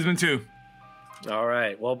 I got Usman too. All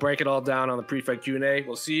right. Well, break it all down on the pre-fight Q&A.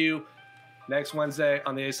 We'll see you next Wednesday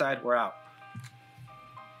on the A-Side. We're out.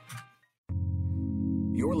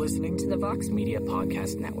 You're listening to the Vox Media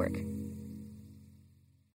Podcast Network.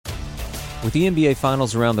 With the NBA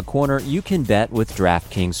Finals around the corner, you can bet with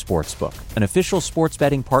DraftKings Sportsbook, an official sports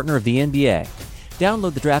betting partner of the NBA.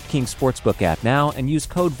 Download the DraftKings Sportsbook app now and use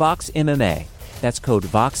code VOXMMA. That's code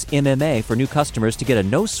VOXMMA for new customers to get a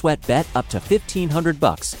no-sweat bet up to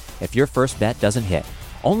 $1,500 if your first bet doesn't hit.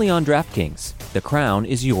 Only on DraftKings. The crown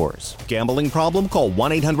is yours. Gambling problem? Call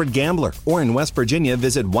 1-800-GAMBLER. Or in West Virginia,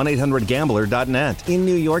 visit 1-800-GAMBLER.net. In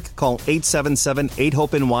New York, call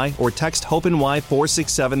 877-8-HOPE-NY or text HOPE-NY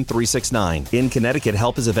 467-369. In Connecticut,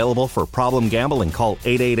 help is available for problem gambling. Call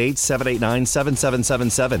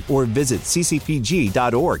 888-789-7777 or visit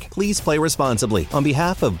ccpg.org. Please play responsibly. On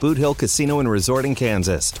behalf of Boot Hill Casino and Resort in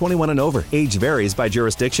Kansas, 21 and over. Age varies by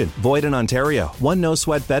jurisdiction. Void in Ontario. One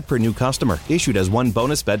no-sweat bet per new customer. Issued as one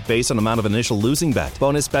bonus bet based on amount of initial losing bet.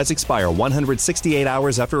 Bonus bets expire 168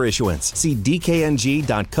 hours after issuance. See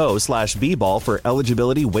dkng.co/bball for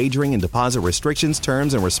eligibility, wagering, and deposit restrictions,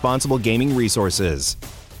 terms, and responsible gaming resources.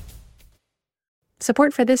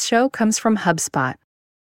 Support for this show comes from HubSpot.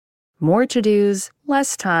 More to-dos,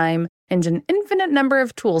 less time, and an infinite number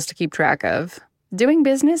of tools to keep track of. Doing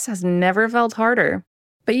business has never felt harder.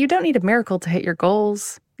 But you don't need a miracle to hit your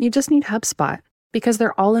goals. You just need HubSpot. Because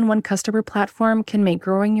their all-in-one customer platform can make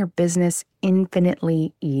growing your business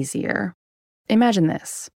infinitely easier. Imagine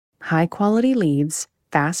this: high-quality leads,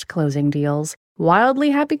 fast closing deals, wildly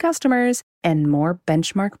happy customers, and more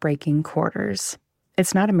benchmark-breaking quarters.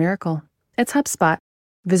 It's not a miracle. It's HubSpot.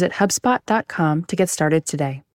 Visit HubSpot.com to get started today.